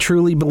 I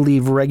truly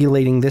believe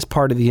regulating this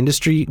part of the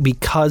industry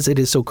because it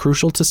is so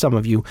crucial to some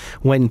of you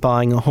when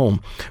buying a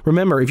home.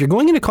 Remember, if you're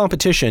going into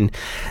competition,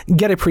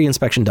 get a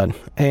pre-inspection done.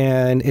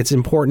 And it's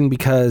important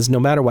because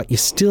no matter what, you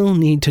still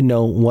need to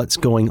know what's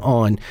going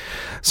on.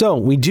 So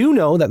we do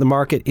know that the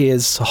market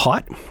is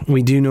hot.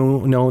 We do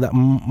know that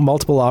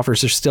multiple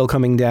offers are still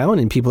coming down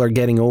and people are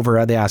getting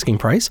over the asking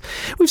price.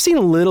 We've seen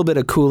a little bit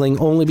of cooling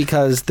only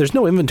because there's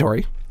no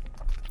inventory.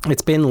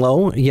 It's been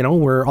low,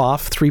 we're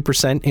off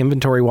 3%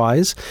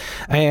 inventory-wise,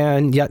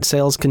 and yet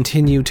sales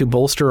continue to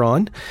bolster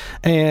on.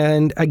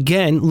 And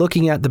again,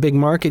 looking at the big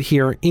market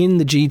here in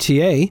the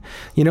GTA,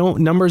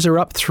 numbers are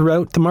up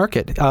throughout the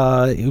market,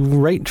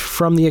 right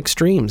from the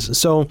extremes.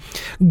 So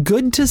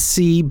good to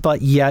see,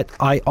 but yet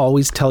I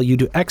always tell you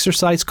to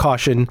exercise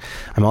caution.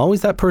 I'm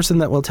always that person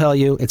that will tell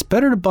you it's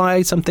better to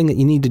buy something that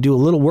you need to do a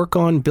little work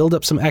on, build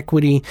up some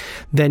equity,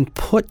 than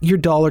put your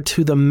dollar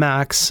to the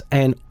max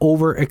and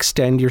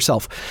overextend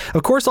yourself.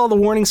 Of course, all the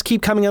warnings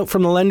keep coming out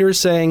from the lenders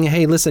saying,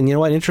 hey, listen, you know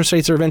what, interest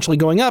rates are eventually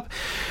going up.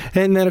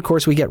 And then, of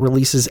course, we get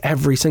releases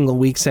every single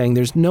week saying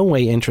there's no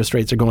way interest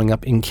rates are going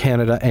up in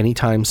Canada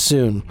anytime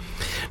soon.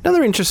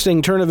 Another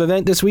interesting turn of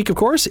event this week, of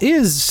course,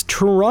 is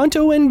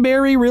Toronto and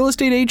Barrie real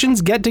estate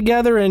agents get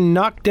together and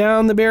knock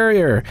down the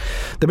barrier.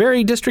 The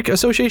Barrie District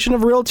Association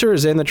of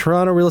Realtors and the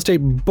Toronto Real Estate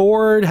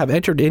Board have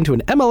entered into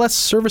an MLS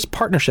service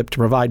partnership to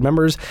provide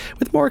members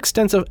with more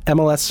extensive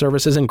MLS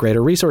services and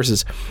greater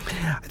resources.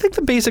 I think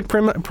the basic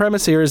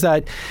premise here is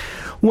that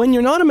when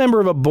you're not a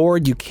member of a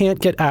board, you can't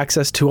get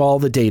access to all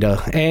the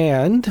data.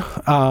 And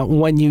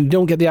when you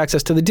don't get the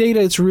access to the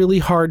data, it's really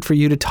hard for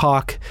you to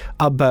talk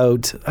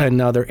about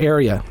another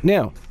area.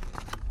 Now,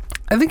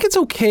 I think it's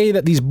okay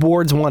that these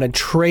boards want to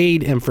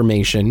trade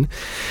information,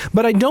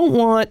 but I don't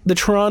want the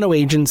Toronto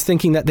agents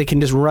thinking that they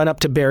can just run up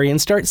to Barrie and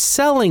start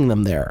selling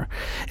them there.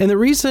 And the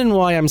reason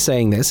why I'm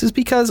saying this is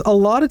because a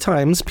lot of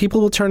times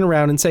people will turn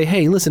around and say,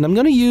 hey, listen, I'm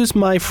going to use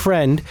my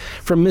friend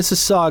from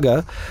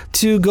Mississauga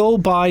to go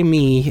buy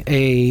me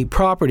a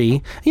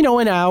property,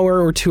 an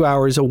hour or 2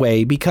 hours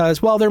away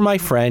because, well, they're my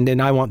friend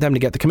and I want them to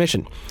get the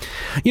commission.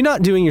 You're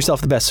not doing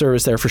yourself the best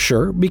service there for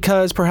sure,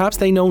 because perhaps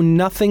they know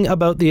nothing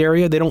about the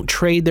area. They don't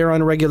trade there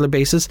on a regular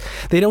basis.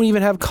 They don't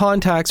even have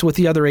contacts with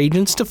the other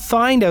agents to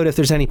find out if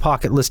there's any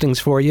pocket listings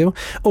for you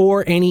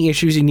or any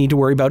issues you need to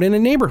worry about in a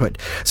neighborhood.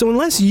 So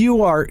unless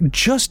you are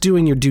just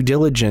doing your due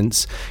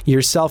diligence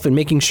yourself and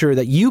making sure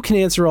that you can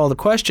answer all the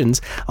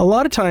questions, a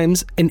lot of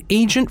times an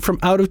agent from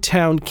out of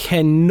town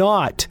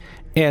cannot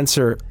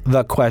answer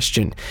the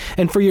question.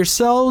 And for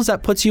yourselves,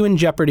 that puts you in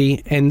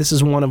jeopardy, and this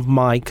is one of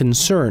my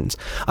concerns.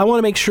 I want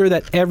to make sure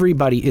that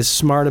everybody is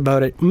smart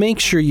about it. Make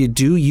sure you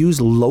do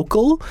use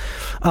local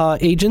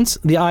agents.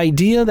 The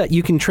idea that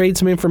you can trade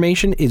some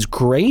information is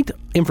great.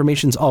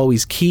 Information's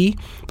always key,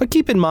 but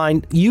keep in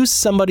mind, use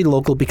somebody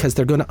local because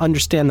they're going to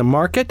understand the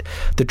market,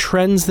 the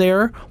trends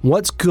there,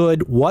 what's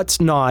good,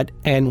 what's not,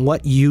 and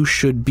what you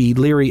should be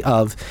leery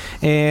of.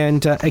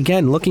 And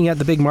again, looking at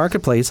the big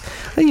marketplace,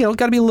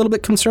 got to be a little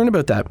bit concerned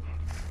about that.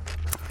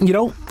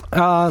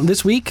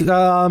 this week,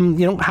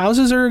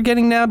 houses are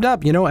getting nabbed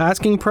up.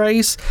 Asking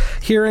price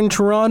here in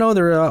Toronto,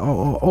 they're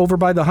over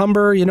by the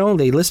Humber.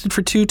 They listed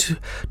for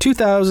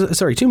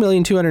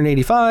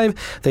 $2,285,000.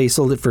 They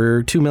sold it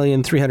for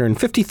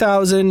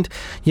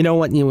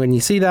 $2,350,000. When you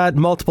see that,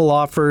 multiple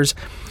offers,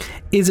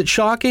 is it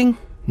shocking?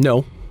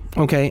 No.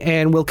 Okay,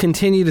 and we'll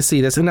continue to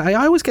see this. And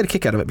I always get a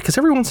kick out of it because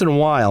every once in a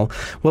while,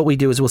 what we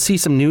do is we'll see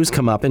some news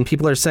come up and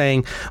people are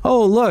saying,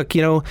 oh, look,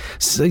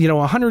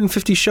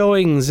 150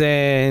 showings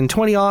and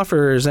 20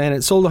 offers and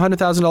it sold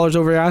 $100,000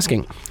 over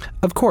asking.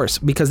 Of course,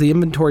 because the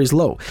inventory is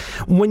low.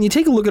 When you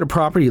take a look at a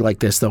property like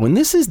this, though, and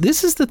this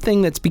is the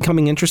thing that's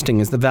becoming interesting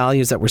is the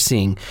values that we're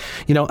seeing.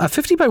 A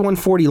 50 by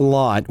 140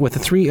 lot with a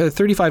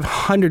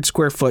 3,500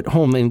 square foot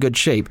home in good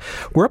shape,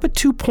 we're up at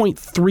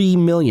 $2.3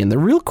 million. The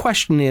real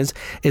question is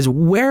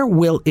where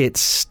will it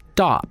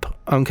stop?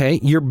 Okay,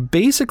 you're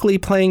basically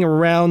playing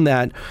around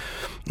that,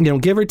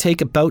 give or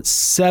take about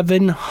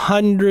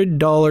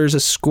 $700 a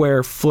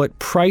square foot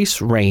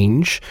price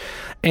range.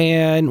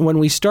 And when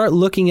we start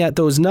looking at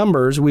those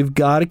numbers, we've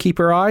got to keep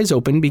our eyes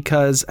open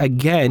because,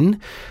 again,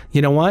 you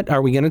know what?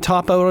 Are we going to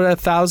top out at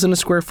 $1,000 a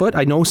square foot?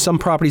 I know some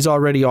properties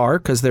already are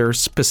because they're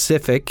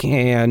specific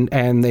and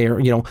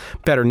they're,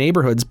 better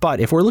neighborhoods. But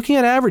if we're looking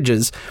at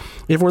averages,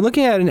 if we're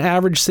looking at an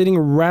average sitting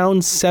around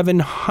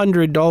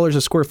 $700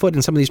 a square foot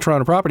in some of these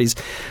Toronto properties,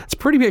 it's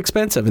pretty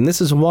expensive. And this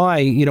is why,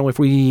 if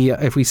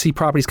we see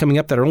properties coming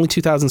up that are only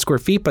 2,000 square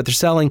feet, but they're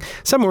selling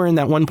somewhere in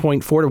that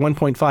 1.4 to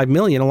 1.5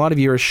 million, a lot of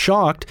you are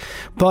shocked.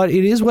 But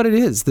it is what it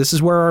is. This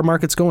is where our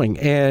market's going.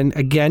 And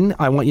again,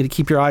 I want you to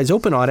keep your eyes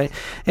open on it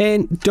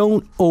and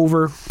don't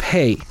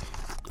overpay.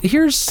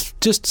 Here's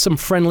just some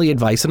friendly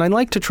advice, and I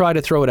like to try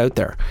to throw it out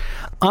there.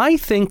 I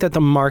think that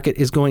the market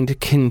is going to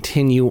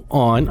continue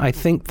on. I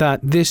think that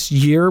this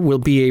year will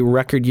be a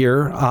record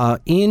year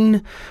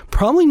in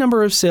probably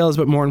number of sales,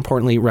 but more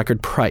importantly,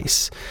 record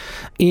price.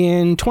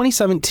 In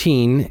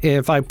 2017,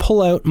 if I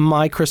pull out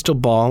my crystal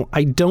ball,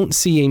 I don't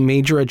see a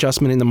major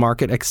adjustment in the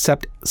market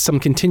except some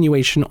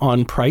continuation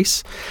on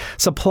price.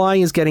 Supply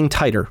is getting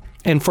tighter.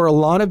 And for a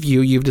lot of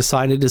you, you've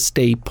decided to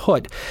stay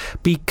put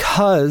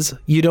because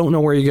you don't know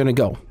where you're going to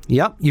go.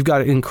 Yep, you've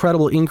got an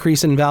incredible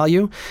increase in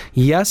value.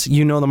 Yes,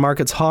 the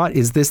market's hot.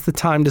 Is this the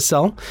time to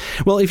sell?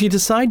 Well, if you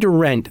decide to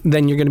rent,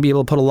 then you're going to be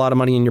able to put a lot of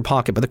money in your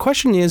pocket. But the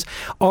question is,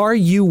 are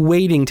you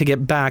waiting to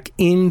get back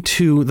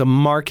into the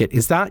market?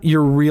 Is that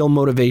your real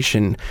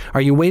motivation?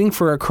 Are you waiting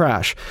for a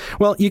crash?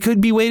 Well, you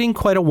could be waiting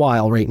quite a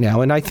while right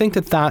now. And I think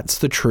that that's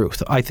the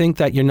truth. I think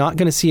that you're not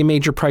going to see a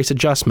major price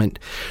adjustment.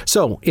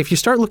 So if you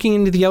start looking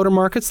into the outer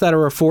markets that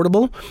are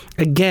affordable,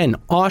 again,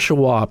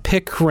 Oshawa,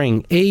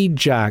 Pickering,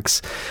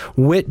 Ajax,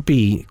 Whitby,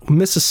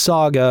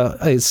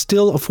 Mississauga is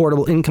still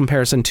affordable in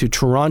comparison to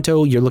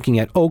Toronto. You're looking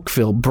at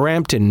Oakville,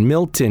 Brampton,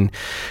 Milton,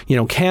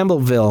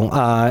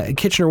 Campbellville,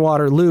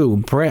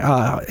 Kitchener-Waterloo.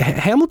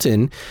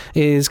 Hamilton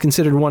is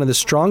considered one of the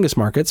strongest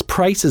markets.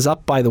 Price is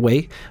up, by the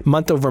way,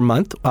 month over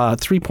month,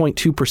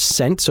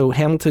 3.2%. So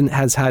Hamilton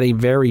has had a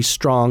very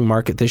strong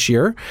market this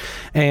year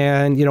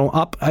and,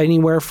 up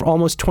anywhere for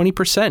almost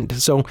 20%.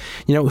 So,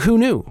 who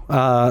knew?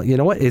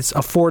 It's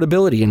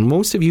affordability, and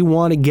most of you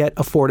want to get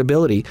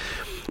affordability.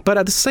 But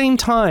at the same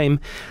time,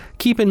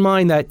 keep in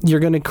mind that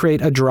you're going to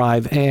create a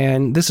drive,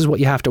 and this is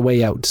what you have to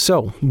weigh out.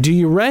 So, do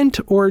you rent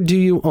or do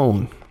you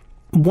own?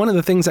 One of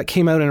the things that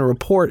came out in a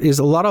report is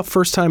a lot of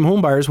first-time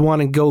homebuyers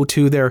want to go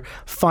to their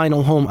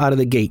final home out of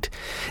the gate.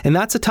 And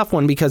that's a tough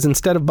one because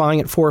instead of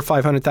buying at $400,000 or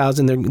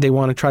 $500,000, they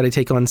want to try to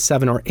take on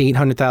 $700,000 or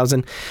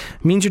 $800,000.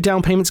 Means your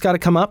down payment's got to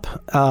come up.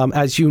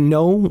 As you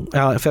know,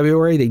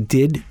 February, they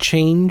did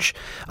change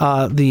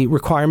the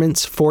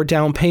requirements for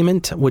down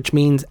payment, which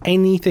means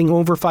anything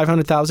over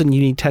 $500,000,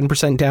 you need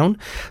 10% down.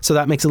 So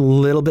that makes it a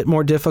little bit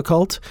more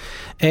difficult.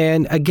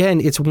 And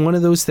again, it's one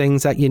of those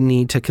things that you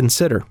need to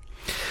consider.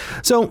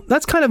 So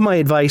that's kind of my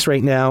advice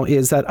right now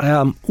is that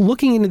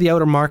looking into the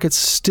outer markets,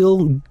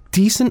 still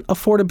decent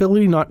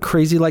affordability, not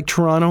crazy like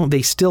Toronto.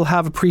 They still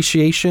have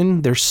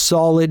appreciation. They're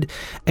solid.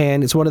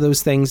 And it's one of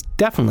those things,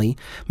 definitely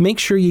make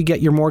sure you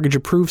get your mortgage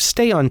approved,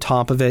 stay on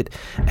top of it,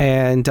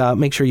 and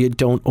make sure you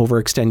don't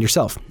overextend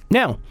yourself.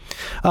 Now,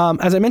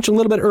 as I mentioned a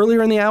little bit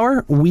earlier in the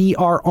hour, we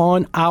are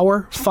on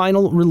our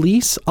final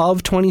release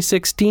of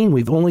 2016.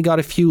 We've only got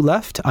a few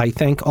left. I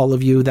thank all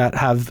of you that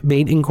have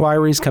made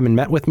inquiries, come and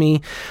met with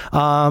me.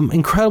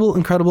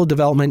 Incredible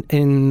development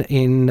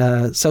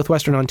in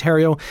southwestern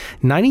Ontario.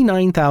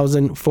 99,000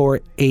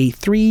 for a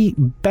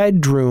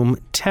 3-bedroom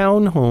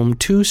townhome,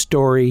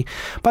 2-story.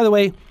 By the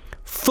way,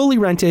 fully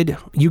rented.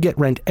 You get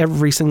rent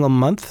every single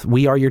month.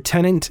 We are your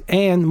tenant,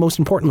 and most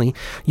importantly,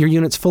 your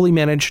unit's fully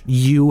managed.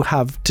 You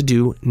have to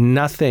do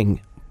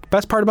nothing.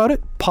 Best part about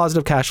it,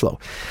 positive cash flow.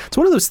 It's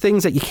one of those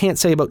things that you can't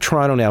say about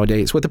Toronto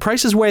nowadays. With the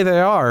prices where they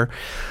are,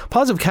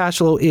 positive cash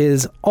flow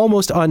is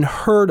almost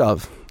unheard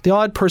of. the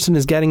odd person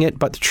is getting it,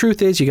 but the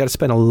truth is you got to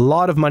spend a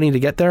lot of money to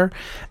get there.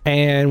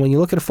 And when you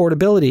look at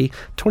affordability,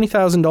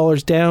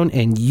 $20,000 down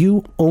and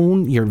you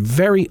own your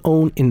very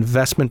own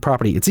investment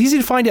property. It's easy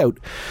to find out.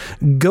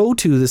 Go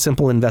to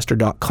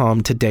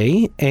thesimpleinvestor.com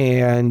today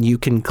and you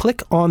can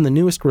click on the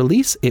newest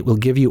release. It will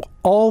give you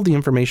all the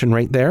information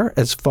right there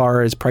as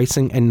far as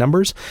pricing and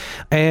numbers.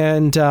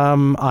 And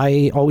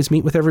I always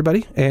meet with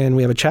everybody and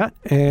we have a chat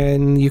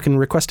and you can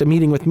request a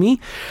meeting with me.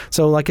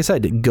 So like I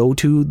said, go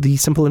to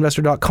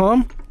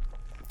thesimpleinvestor.com.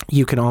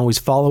 You can always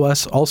follow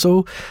us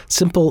also,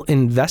 Simple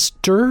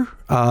Investor.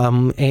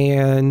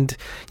 And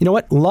you know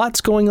what?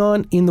 Lots going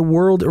on in the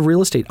world of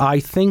real estate. I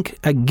think,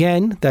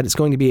 again, that it's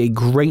going to be a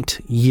great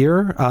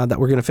year that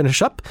we're going to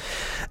finish up.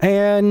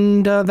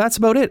 And that's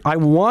about it. I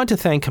want to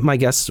thank my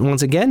guests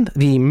once again,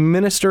 the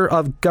Minister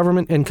of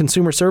Government and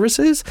Consumer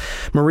Services,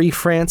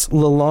 Marie-France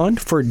Lalonde,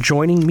 for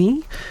joining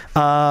me.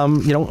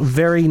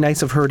 Very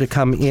nice of her to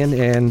come in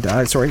and,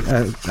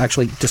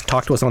 actually just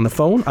talk to us on the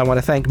phone. I want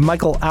to thank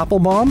Michael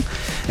Applebaum.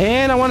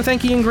 And I want to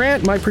thank Ian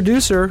Grant, my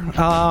producer.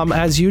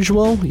 As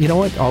usual, you know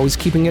what? Always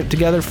keeping it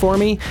together for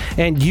me.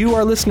 And you,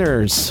 our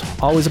listeners,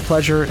 always a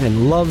pleasure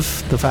and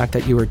love the fact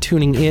that you are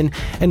tuning in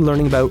and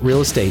learning about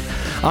real estate.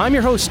 I'm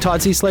your host,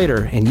 Todd C.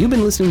 Slater, and you've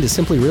been listening to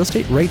Simply Real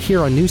Estate right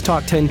here on News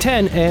Talk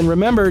 1010. And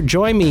remember,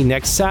 join me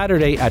next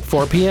Saturday at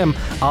 4 p.m.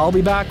 I'll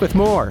be back with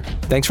more.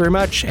 Thanks very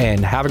much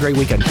and have a great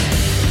weekend.